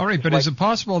 All right, but is it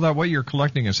possible that what you're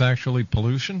collecting is actually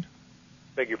pollution?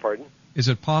 Beg your pardon? Is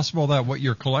it possible that what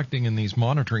you're collecting in these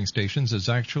monitoring stations is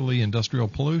actually industrial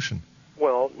pollution?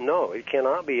 Well, no, it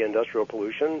cannot be industrial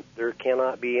pollution. There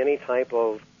cannot be any type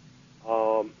of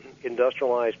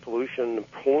industrialized pollution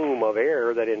plume of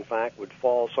air that, in fact, would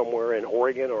fall somewhere in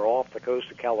Oregon or off the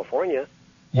coast of California.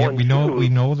 Yeah, we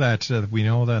know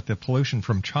that the pollution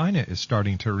from China is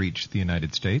starting to reach the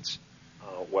United States.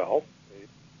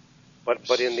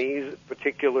 But in these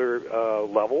particular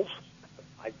levels,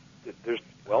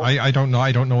 I don't know.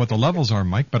 I don't know what the levels are,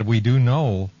 Mike, but we do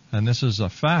know, and this is a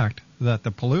fact, that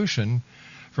the pollution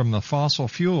from the fossil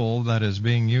fuel that is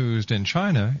being used in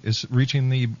China is reaching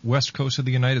the west coast of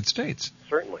the United States.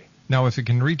 Certainly. Now,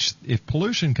 if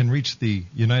pollution can reach the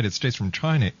United States from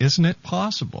China, isn't it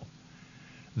possible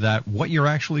that what you're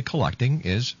actually collecting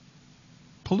is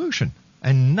pollution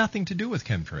and nothing to do with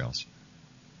chemtrails?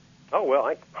 Oh, well,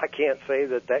 I can't say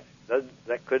that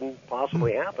couldn't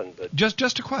possibly happen. But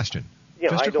just a question.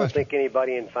 Yeah, I don't think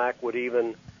anybody, in fact, would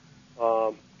even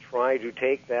try to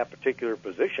take that particular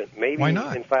position. Maybe, why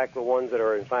not? In fact, the ones that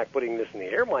are, in fact, putting this in the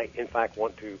air might, in fact,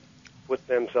 want to put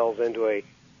themselves into a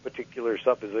particular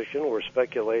supposition or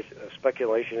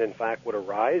speculation, in fact, would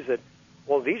arise that,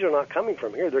 well, these are not coming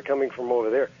from here; they're coming from over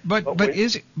there. But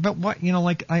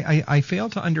I fail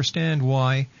to understand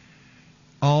why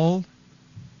all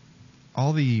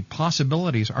the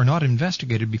possibilities are not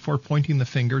investigated before pointing the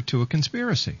finger to a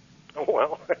conspiracy.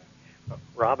 Well,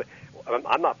 Rob,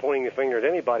 I'm not pointing the finger at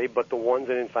anybody, but the ones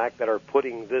that, in fact, that are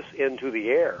putting this into the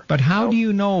air. But how do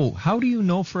you know? How do you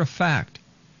know for a fact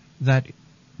that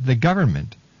the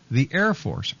government, the Air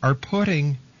Force, are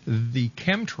putting the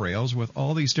chemtrails with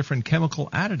all these different chemical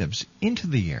additives into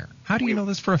the air? How do you know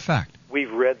this for a fact?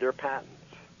 We've read their patents.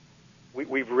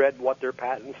 We've read what their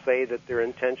patents say that their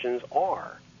intentions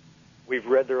are. We've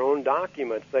read their own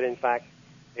documents that, in fact,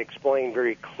 explain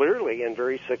very clearly and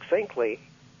very succinctly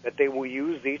that they will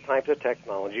use these types of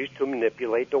technologies to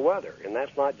manipulate the weather. And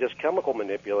that's not just chemical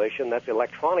manipulation, that's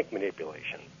electronic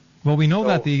manipulation. Well, we know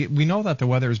that the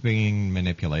weather is being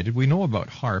manipulated. We know about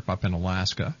HAARP up in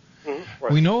Alaska. Mm-hmm,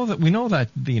 right. We know that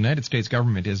the United States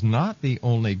government is not the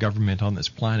only government on this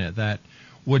planet that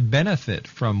would benefit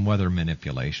from weather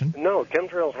manipulation. No,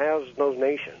 chemtrails has no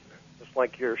nation. Just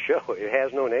like your show, it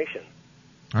has no nation.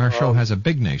 Our show has a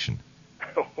big nation.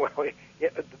 Well,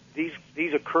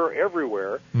 these occur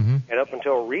everywhere, and up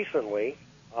until recently,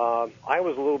 I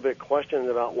was a little bit questioned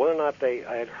about whether or not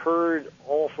I had heard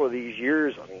all for these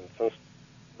years. I mean, since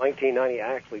 1990,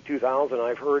 actually 2000,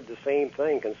 I've heard the same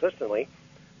thing consistently.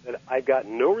 That I've got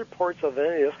no reports of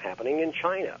any of this happening in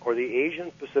China or the Asian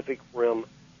Pacific Rim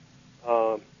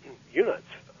units.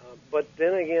 But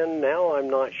then again, now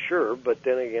I'm not sure. But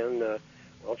then again,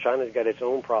 well, China's got its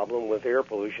own problem with air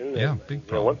pollution. Yeah, big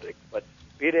problem. Olympics. But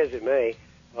be it as it may,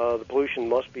 the pollution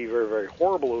must be very, very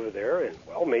horrible over there. And,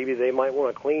 well, maybe they might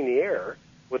want to clean the air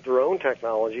with their own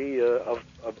technology of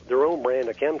their own brand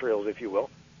of chemtrails, if you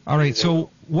will. All right,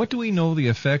 so what do we know the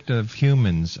effect of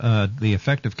humans, the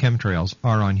effect of chemtrails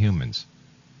are on humans?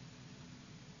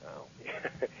 Well,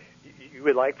 you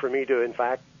would like for me to, in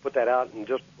fact, put that out in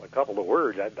just a couple of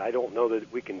words. I don't know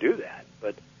that we can do that.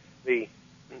 But the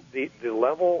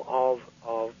level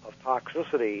of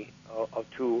toxicity of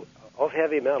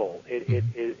heavy metal, it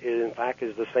in fact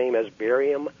is the same as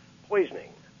barium poisoning.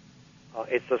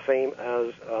 It's the same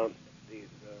as the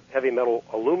heavy metal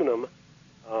aluminum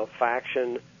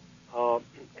faction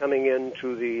coming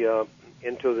into the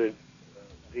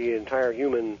entire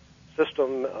human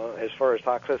system as far as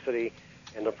toxicity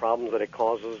and the problems that it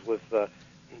causes with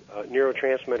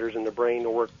neurotransmitters in the brain to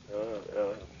work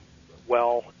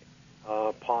well,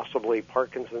 possibly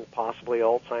Parkinson's, possibly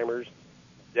Alzheimer's.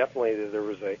 Definitely there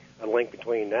was a link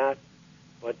between that.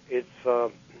 But it's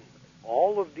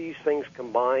all of these things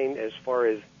combined as far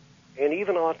as, and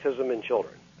even autism in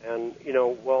children. And,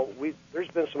 there's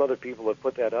been some other people that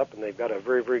put that up, and they've got a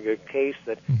very, very good case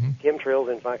that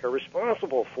chemtrails, in fact, are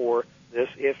responsible for this,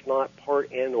 if not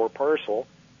part and or parcel.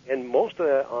 And most of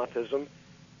that autism,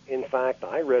 in fact,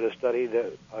 I read a study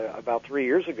that about 3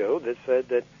 years ago that said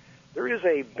that there is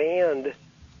a band,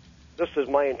 this is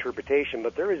my interpretation,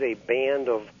 but there is a band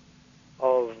of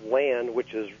land,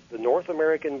 which is the North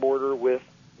American border with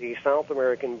the South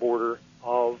American border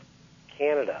of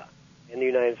Canada in the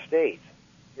United States.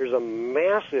 There's a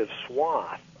massive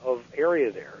swath of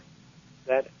area there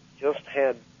that just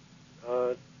had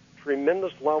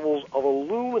tremendous levels of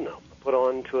aluminum put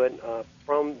onto it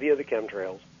via the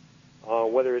chemtrails,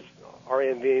 whether it's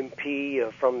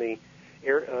RMVMP from the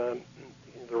air,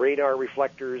 the radar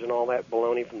reflectors and all that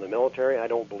baloney from the military. I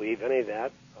don't believe any of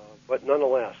that, but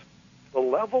nonetheless, the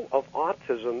level of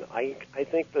autism, I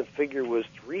think the figure was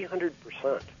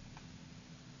 300%.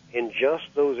 In just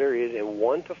those areas in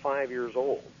 1 to 5 years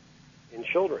old in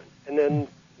children. And then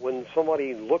when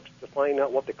somebody looks to find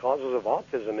out what the causes of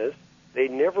autism is, they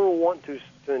never want to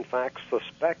in fact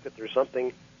suspect that there's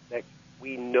something that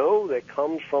we know that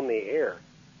comes from the air.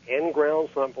 And ground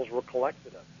samples were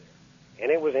collected up there.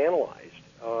 And it was analyzed.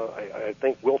 I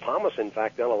think Will Thomas, in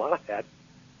fact, done a lot of that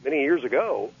many years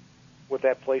ago with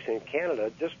that place in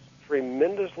Canada, just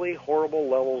tremendously horrible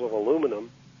levels of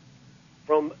aluminum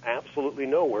from absolutely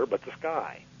nowhere but the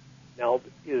sky. Now,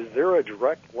 is there a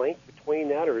direct link between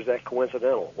that, or is that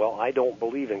coincidental? Well, I don't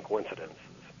believe in coincidences.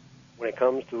 When it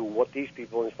comes to what these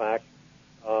people, in fact,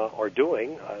 are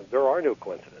doing, there are no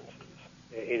coincidences.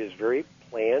 It is very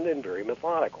planned and very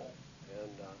methodical.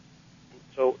 And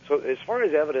so as far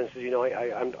as evidence,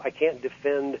 I can't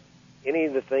defend any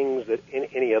of the things that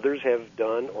any others have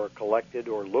done or collected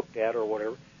or looked at or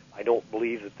whatever. I don't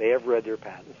believe that they have read their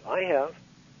patents. I have.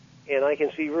 And I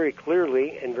can see very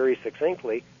clearly and very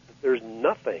succinctly that there's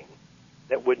nothing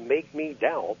that would make me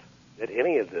doubt that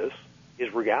any of this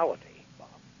is reality, Bob.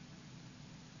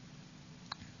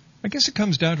 I guess it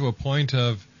comes down to a point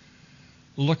of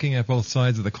looking at both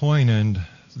sides of the coin and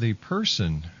the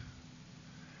person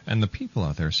and the people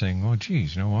out there saying, oh,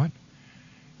 geez, you know what?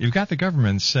 You've got the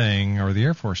government saying, or the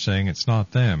Air Force saying it's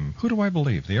not them. Who do I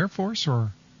believe, the Air Force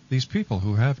or these people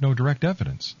who have no direct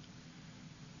evidence?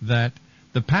 That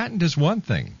the patent is one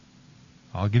thing.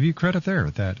 I'll give you credit there,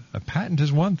 that a patent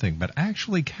is one thing, but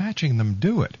actually catching them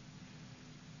doing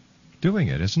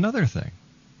it is another thing.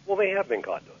 Well, they have been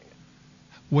caught doing it.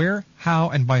 Where, how,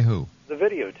 and by who? The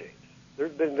videotapes.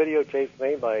 There's been videotapes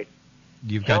made by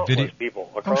countless people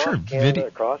across Canada,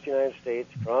 across the United States,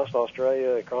 across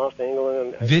Australia, across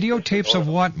England. Videotapes of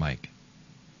what, Mike?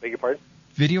 Beg your pardon?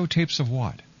 Videotapes of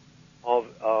what? Of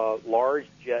large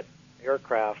jet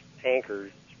aircraft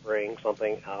tankers spraying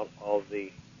something out of the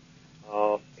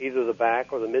either the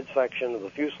back or the midsection of the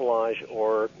fuselage,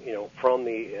 or from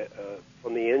the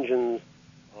engines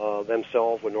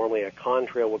themselves. When normally a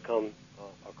contrail would come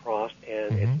across,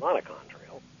 and it's not a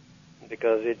contrail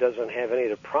because it doesn't have any of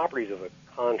the properties of a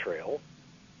contrail.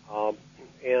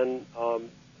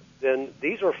 Then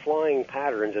these are flying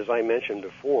patterns, as I mentioned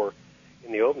before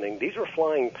in the opening. These are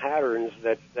flying patterns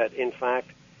that in fact,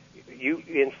 you,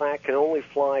 in fact, can only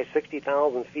fly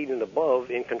 60,000 feet and above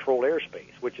in controlled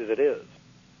airspace, which is it is.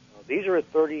 These are at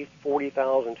 30,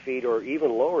 40,000 feet or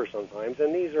even lower sometimes,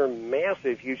 and these are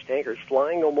massive, huge tankers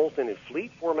flying almost in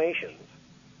fleet formations,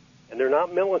 and they're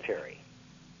not military.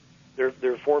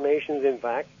 Their formations, in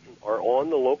fact, are on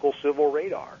the local civil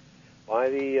radar by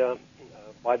the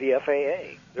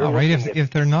FAA. All right,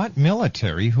 if they're not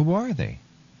military, who are they?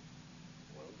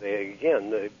 Well,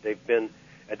 they've been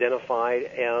identified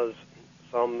as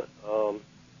some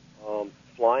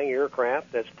flying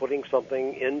aircraft that's putting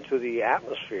something into the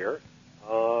atmosphere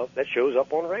that shows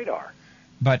up on radar.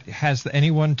 But has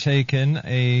anyone taken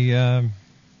an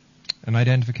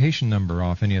identification number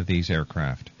off any of these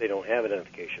aircraft? They don't have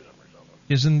identification numbers on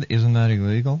them. Isn't that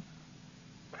illegal?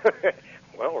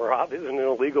 Well, Rob, isn't it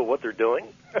illegal what they're doing?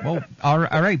 Well, all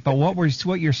right, but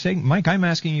what you're saying, Mike, I'm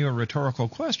asking you a rhetorical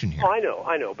question here. Oh,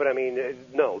 I know, but I mean,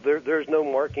 no, there's no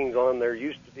markings on them. There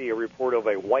used to be a report of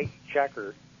a white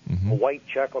checker, a white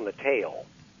check on the tail.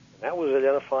 That was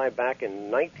identified back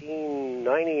in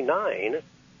 1999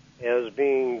 as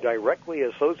being directly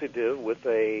associative with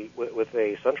a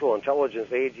Central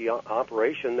Intelligence Agency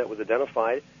operation that was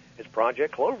identified as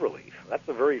Project Cloverleaf. That's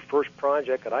the very first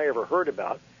project that I ever heard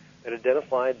about that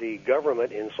identified the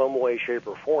government in some way, shape,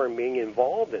 or form being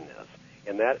involved in this,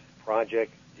 and that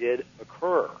project did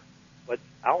occur. But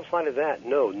outside of that,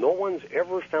 no one's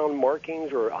ever found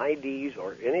markings or IDs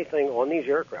or anything on these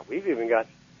aircraft. We've even got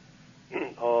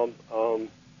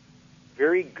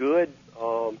very good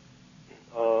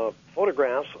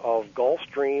photographs of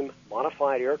Gulfstream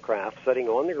modified aircraft sitting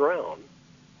on the ground,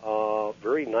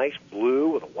 very nice blue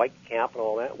with a white cap and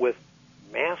all that, with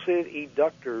massive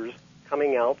eductors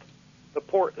coming out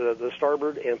the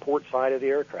starboard and port side of the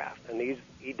aircraft. And these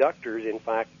eductors, in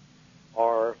fact,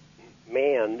 are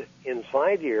manned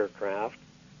inside the aircraft,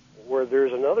 where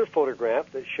there's another photograph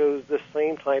that shows the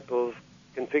same type of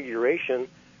configuration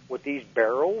with these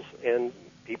barrels and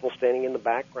people standing in the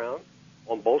background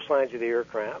on both sides of the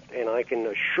aircraft. And I can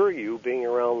assure you, being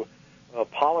around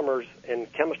polymers and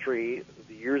chemistry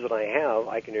the years that I have,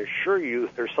 I can assure you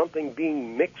there's something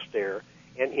being mixed there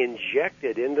and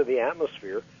injected into the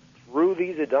atmosphere through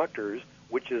these eductors,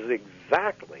 which is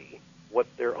exactly what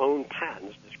their own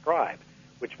patents describe,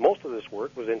 which most of this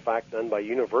work was, in fact, done by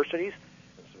universities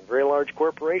and some very large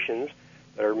corporations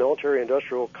that are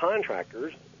military-industrial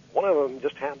contractors. One of them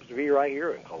just happens to be right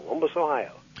here in Columbus,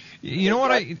 Ohio. You know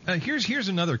what? Here's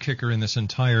another kicker in this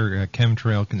entire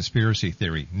chemtrail conspiracy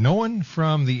theory. No one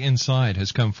from the inside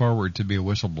has come forward to be a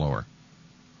whistleblower.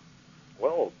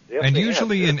 Well, and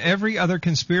usually in every other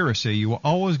conspiracy, you will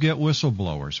always get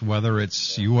whistleblowers, whether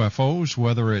it's UFOs,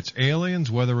 whether it's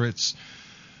aliens, whether it's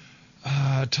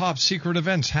top secret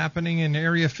events happening in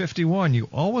Area 51. You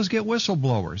always get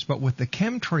whistleblowers. But with the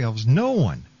chemtrails, no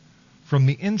one from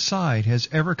the inside has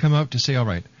ever come out to say, all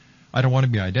right, I don't want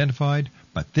to be identified,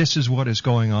 but this is what is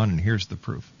going on, and here's the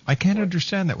proof. I can't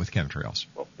understand that with chemtrails.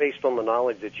 Well, based on the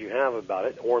knowledge that you have about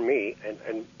it, or me,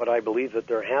 but I believe that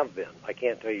there have been. I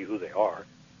can't tell you who they are,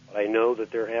 but I know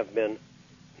that there have been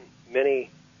many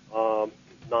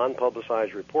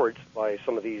non-publicized reports by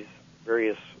some of these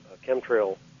various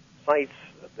chemtrail sites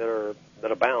that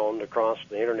abound across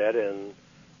the internet and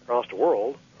across the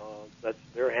world, that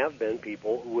there have been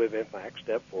people who have in fact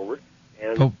stepped forward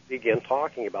and begin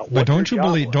talking about what. But don't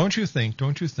you think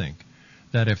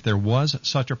that if there was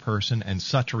such a person and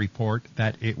such a report,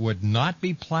 that it would not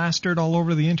be plastered all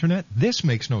over the internet? This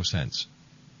makes no sense.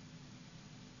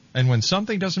 And when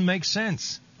something doesn't make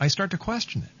sense, I start to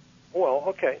question it. Well,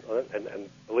 okay, and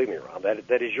believe me, Rob,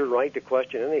 that is your right to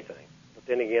question anything. But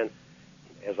then again,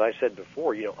 as I said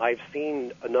before, I've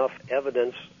seen enough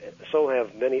evidence, so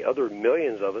have many other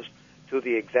millions of us, to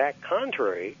the exact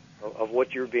contrary of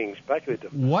what you're being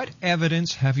speculative. What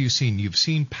evidence have you seen? You've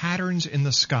seen patterns in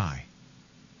the sky.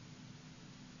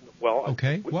 Well,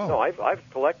 okay. No, I've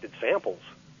collected samples.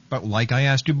 But like I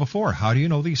asked you before, how do you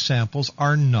know these samples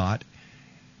are not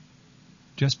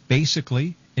just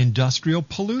basically industrial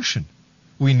pollution?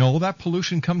 We know that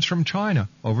pollution comes from China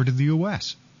over to the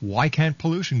U.S. Why can't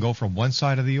pollution go from one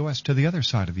side of the U.S. to the other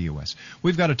side of the U.S.?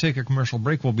 We've got to take a commercial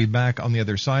break. We'll be back on the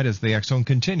other side as the X Zone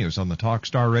continues on the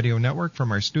Talkstar Radio Network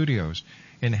from our studios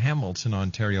in Hamilton,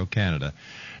 Ontario, Canada.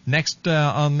 Next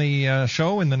on the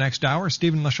show in the next hour,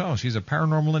 Stephen Lachance. He's a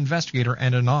paranormal investigator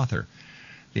and an author.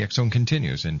 The X Zone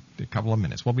continues in a couple of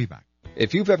minutes. We'll be back.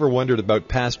 If you've ever wondered about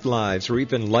past lives or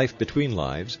even life between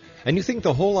lives, and you think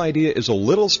the whole idea is a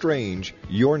little strange,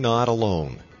 you're not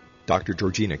alone. Dr.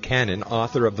 Georgina Cannon,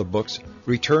 author of the books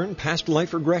Return, Past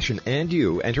Life Regression, and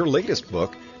You, and her latest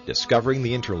book, Discovering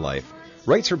the Interlife,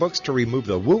 writes her books to remove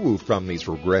the woo-woo from these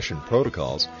regression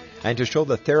protocols and to show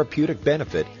the therapeutic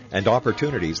benefit and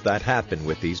opportunities that happen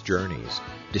with these journeys.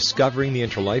 Discovering the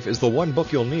Interlife is the one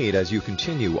book you'll need as you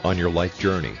continue on your life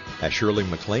journey. As Shirley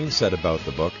MacLaine said about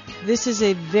the book, this is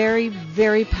a very,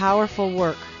 very powerful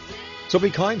work. So be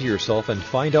kind to yourself and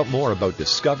find out more about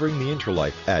discovering the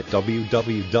Interlife at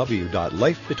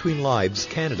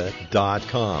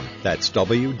www.lifebetweenlivescanada.com. That's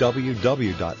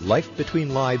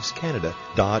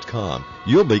www.lifebetweenlivescanada.com.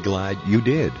 You'll be glad you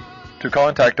did. To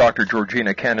contact Dr.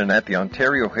 Georgina Cannon at the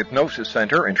Ontario Hypnosis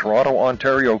Centre in Toronto,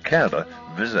 Ontario, Canada,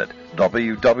 visit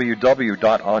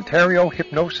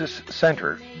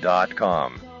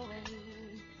www.ontariohypnosiscentre.com.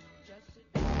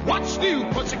 What's new,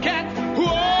 Pussycat? Whoa,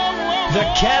 whoa, the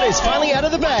cat is finally out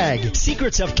of the bag.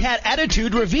 Secrets of Cat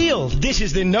Attitude revealed. This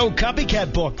is the No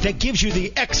Copycat book that gives you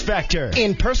the X factor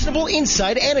in personable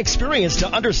insight and experience to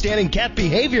understanding cat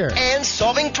behavior and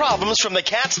solving problems from the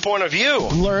cat's point of view.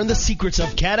 Learn the Secrets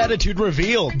of Cat Attitude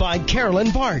revealed by Carolyn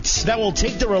Bartz that will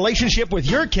take the relationship with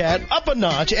your cat up a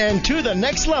notch and to the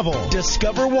next level.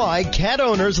 Discover why cat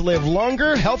owners live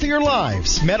longer, healthier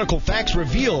lives. Medical facts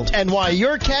revealed and why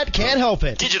your cat can't help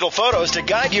it. Digital photos to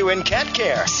guide you in cat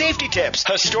care, safety tips,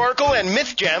 historical and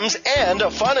myth gems, and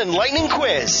a fun, enlightening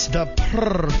quiz. The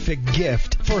perfect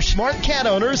gift for smart cat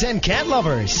owners and cat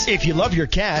lovers. If you love your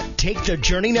cat, take the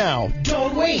journey now.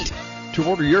 Don't wait. To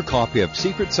order your copy of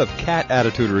Secrets of Cat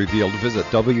Attitude Revealed, visit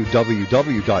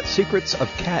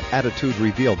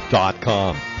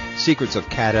www.secretsofcatattituderevealed.com. Secrets of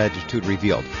Cat Attitude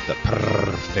Revealed, the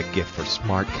perfect gift for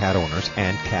smart cat owners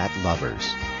and cat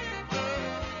lovers.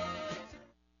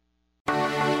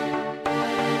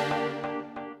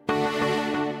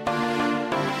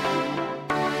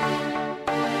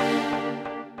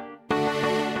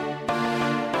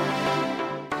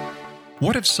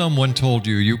 What if someone told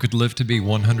you you could live to be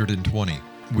 120?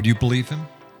 Would you believe him?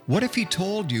 What if he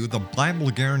told you the Bible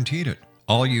guaranteed it?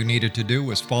 All you needed to do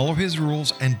was follow his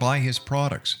rules and buy his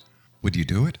products. Would you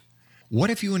do it? What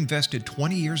if you invested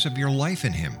 20 years of your life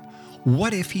in him?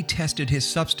 What if he tested his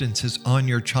substances on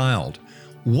your child?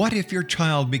 What if your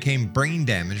child became brain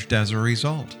damaged as a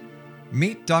result?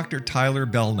 Meet Dr. Tyler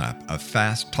Belknap, a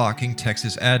fast-talking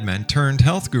Texas admin turned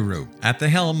health guru. At the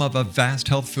helm of a vast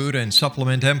health food and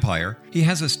supplement empire, he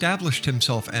has established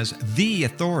himself as the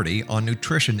authority on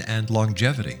nutrition and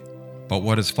longevity. But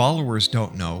what his followers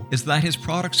don't know is that his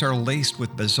products are laced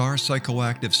with bizarre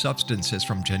psychoactive substances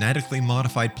from genetically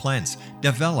modified plants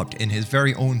developed in his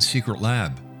very own secret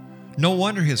lab. No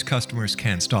wonder his customers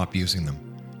can't stop using them.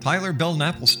 Tyler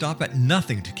Belknap will stop at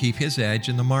nothing to keep his edge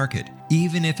in the market,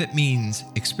 even if it means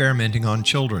experimenting on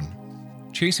children.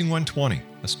 Chasing 120,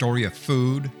 a story of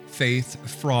food, faith,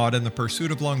 fraud, and the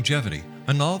pursuit of longevity,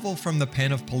 a novel from the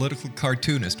pen of political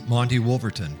cartoonist Monty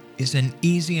Wolverton, is an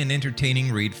easy and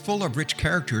entertaining read full of rich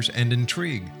characters and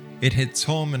intrigue. It hits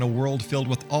home in a world filled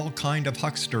with all kind of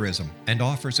hucksterism and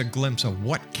offers a glimpse of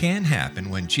what can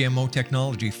happen when GMO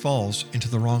technology falls into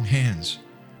the wrong hands.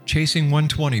 Chasing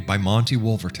 120 by Monty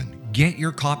Wolverton. Get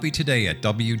your copy today at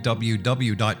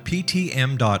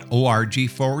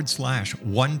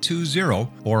www.ptm.org/120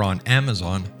 or on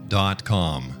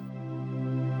Amazon.com.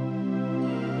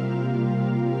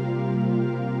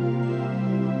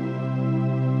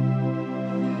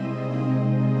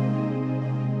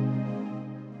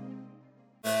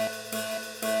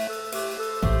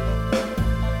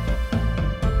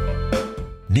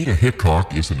 Nita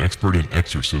Hickok is an expert in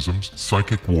exorcisms,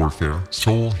 psychic warfare,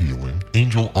 soul healing,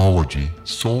 angelology,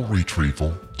 soul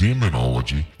retrieval,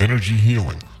 demonology, energy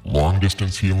healing,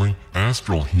 long-distance healing,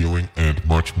 astral healing, and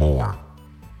much more.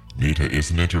 Nita is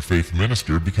an interfaith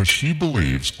minister because she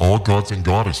believes all gods and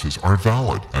goddesses are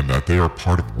valid and that they are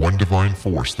part of one divine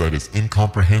force that is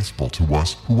incomprehensible to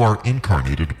us who are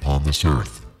incarnated upon this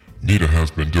earth. Nita has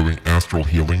been doing astral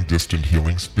healing, distant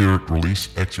healing, spirit release,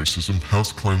 exorcism,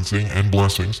 house cleansing and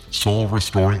blessings, soul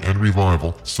restoring and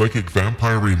revival, psychic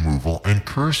vampire removal and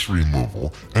curse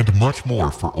removal, and much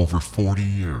more for over 40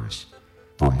 years.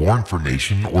 For more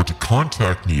information or to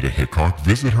contact Nita Hickok,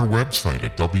 visit her website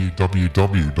at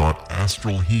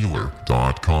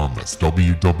www.astralhealer.com. That's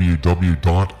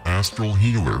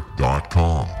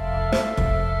www.astralhealer.com.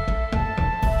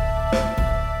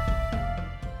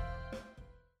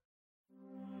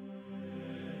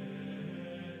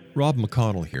 Rob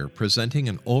McConnell here, presenting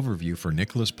an overview for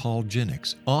Nicholas Paul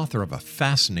Jennings, author of a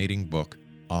fascinating book,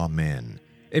 Amen.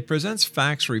 It presents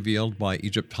facts revealed by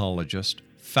Egyptologists,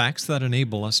 facts that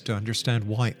enable us to understand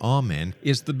why Amen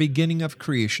is the beginning of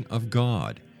creation of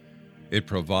God. It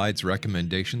provides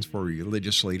recommendations for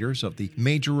religious leaders of the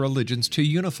major religions to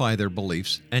unify their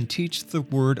beliefs and teach the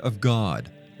Word of God.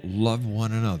 Love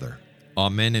one another.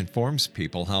 Amen informs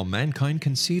people how mankind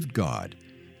conceived God.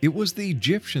 It was the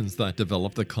Egyptians that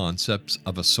developed the concepts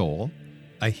of a soul,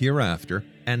 a hereafter,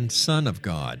 and Son of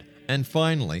God. And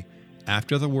finally,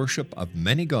 after the worship of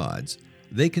many gods,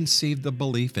 they conceived the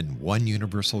belief in one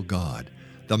universal God,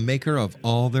 the maker of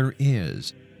all there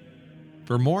is.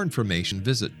 For more information,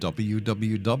 visit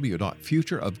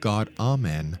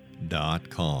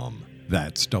www.futureofgodamen.com.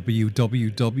 That's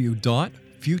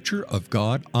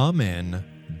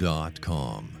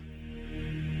www.futureofgodamen.com.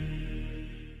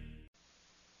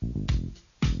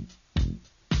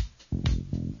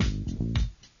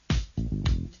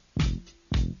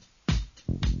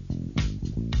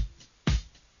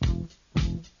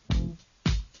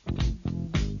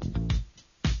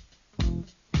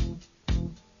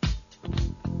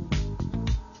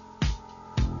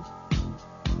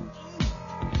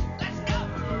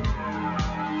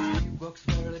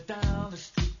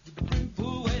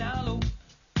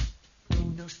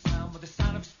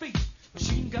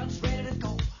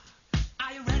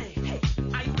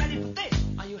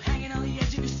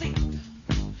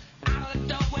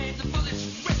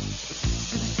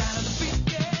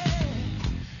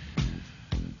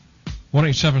 One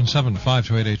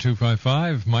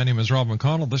 877-528-8255. My name is Rob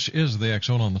McConnell. This is the X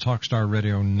Zone on the Talkstar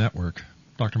Radio Network.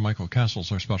 Dr. Michael Castle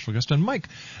is our special guest. And Mike,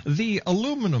 the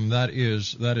aluminum that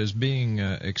is being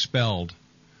expelled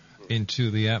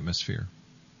into the atmosphere.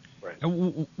 Right.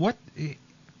 What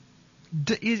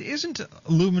isn't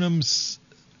aluminum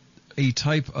a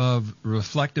type of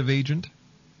reflective agent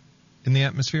in the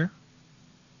atmosphere?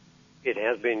 It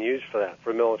has been used for that,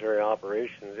 for military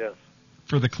operations, yes.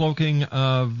 For the cloaking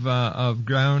of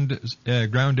ground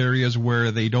areas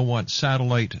where they don't want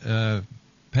satellite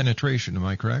penetration, am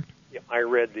I correct? Yeah, I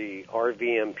read the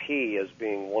RVMP as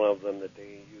being one of them that they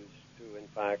use to, in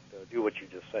fact, do what you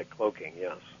just said, cloaking,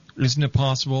 yes. Isn't it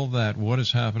possible that what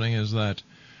is happening is that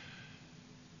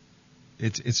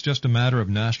it's just a matter of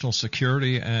national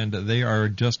security and they are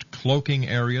just cloaking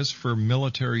areas for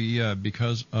military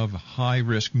because of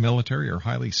high-risk military or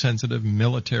highly sensitive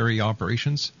military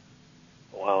operations?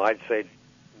 Well, I'd say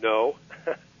no.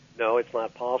 No, it's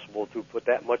not possible to put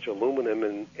that much aluminum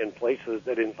in places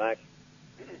that, in fact,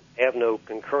 have no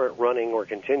concurrent running or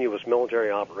continuous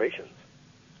military operations.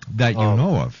 That you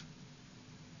know of?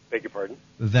 Beg your pardon?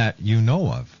 That you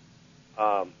know of?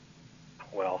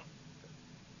 Well,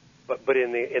 but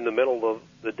in the middle of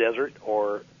the desert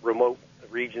or remote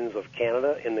regions of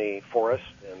Canada, in the forest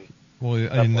and... Well,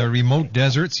 in the remote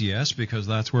deserts, yes, because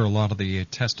that's where a lot of the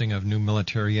testing of new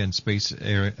military and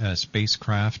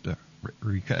spacecraft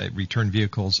return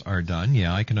vehicles are done.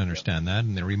 Yeah, I can understand that.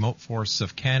 In the remote forests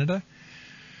of Canada,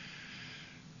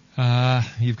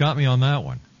 you've got me on that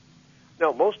one.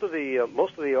 No, most of the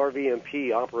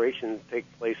RVMP operations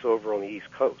take place over on the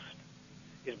East Coast,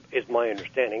 is my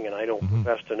understanding, and I don't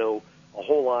profess to know a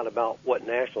whole lot about what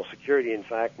national security, in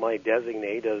fact, might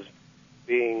designate as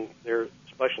being their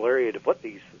special area to put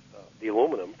these, the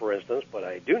aluminum, for instance, but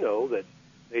I do know that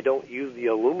they don't use the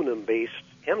aluminum-based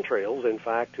chemtrails, in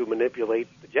fact, to manipulate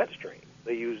the jet stream.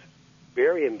 They use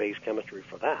barium-based chemistry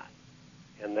for that,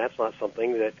 and that's not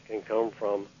something that can come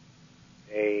from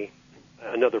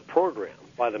another program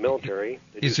by the military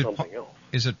to do something else.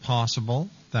 Is it possible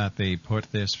that they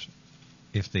put this,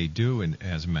 if they do, and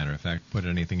as a matter of fact, put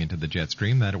anything into the jet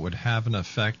stream, that it would have an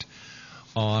effect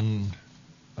on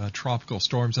tropical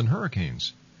storms and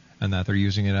hurricanes, and that they're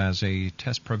using it as a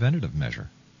test preventative measure?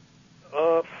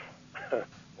 Well,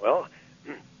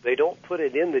 they don't put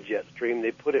it in the jet stream; they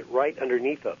put it right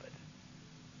underneath of it,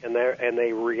 and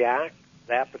they react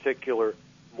that particular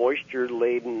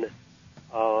moisture-laden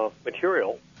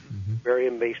material,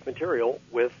 barium-based material,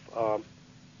 with the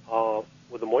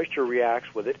moisture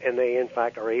reacts with it, and they in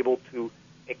fact are able to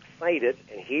excite it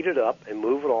and heat it up and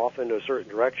move it off into a certain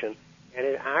direction. And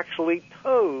it actually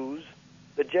tows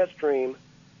the jet stream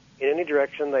in any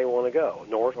direction they want to go,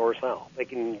 north or south. They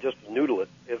can just noodle it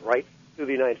right through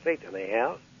the United States, and they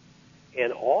have.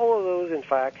 And all of those, in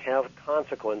fact, have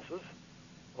consequences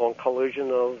on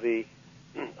collision of the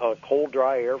cold,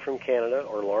 dry air from Canada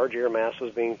or large air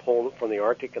masses being pulled from the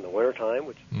Arctic in the wintertime,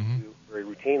 which they do very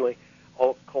routinely,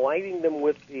 colliding them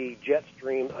with the jet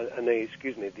stream,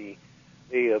 the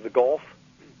Gulf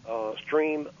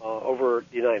stream over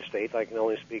the United States. I can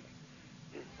only speak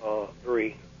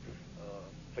very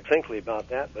succinctly about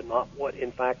that, but not what,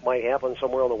 in fact, might happen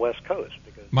somewhere on the West Coast.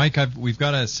 Because Mike, we've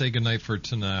got to say goodnight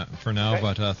for now, okay.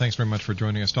 But thanks very much for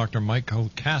joining us. Dr.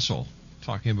 Michael Castle,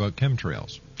 talking about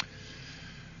chemtrails.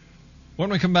 When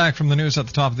we come back from the news at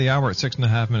the top of the hour at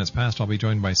 6.5 minutes past, I'll be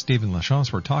joined by Stephen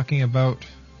Lachance. We're talking about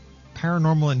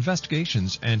paranormal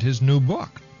investigations and his new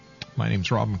book. My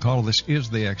name's Rob McConnell. This is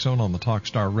the X-Zone on the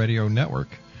Talkstar Radio Network.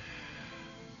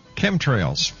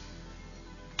 Chemtrails.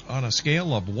 On a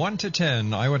scale of 1 to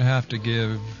 10, I would have to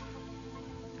give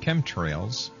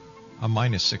Chemtrails a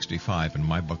minus 65 in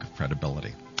my book of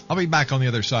credibility. I'll be back on the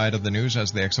other side of the news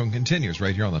as the X-Zone continues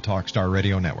right here on the Talkstar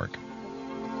Radio Network.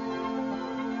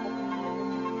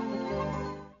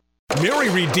 Mary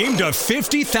redeemed a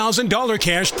 $50,000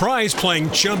 cash prize playing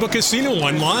Chumba Casino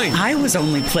online. I was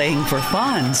only playing for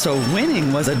fun, so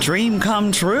winning was a dream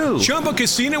come true. Chumba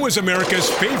Casino is America's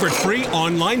favorite free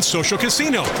online social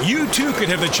casino. You too could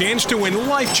have the chance to win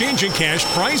life-changing cash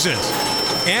prizes.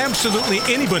 Absolutely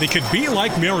anybody could be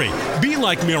like Mary. Be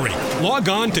like Mary. Log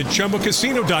on to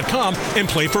ChumbaCasino.com and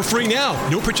play for free now.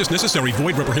 No purchase necessary.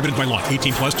 Void where prohibited by law.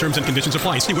 18 plus terms and conditions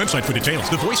apply. See website for details.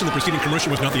 The voice in the preceding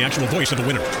commercial was not the actual voice of the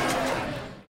winner.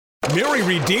 Mary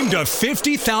redeemed a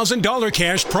 $50,000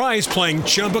 cash prize playing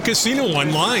Chumba Casino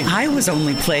online. I was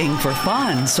only playing for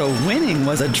fun, so winning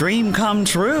was a dream come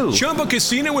true. Chumba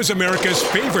Casino is America's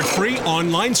favorite free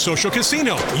online social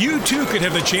casino. You too could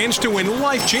have the chance to win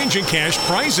life-changing cash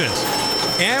prizes.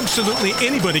 Absolutely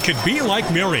anybody could be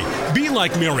like Mary. Be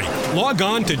like Mary. Log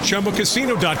on to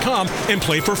ChumbaCasino.com and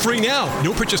play for free now.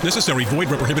 No purchase necessary. Void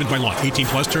where prohibited by law. 18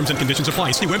 plus terms and conditions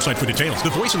apply. See website for details. The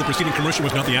voice in the preceding commercial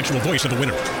was not the actual voice of the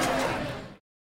winner.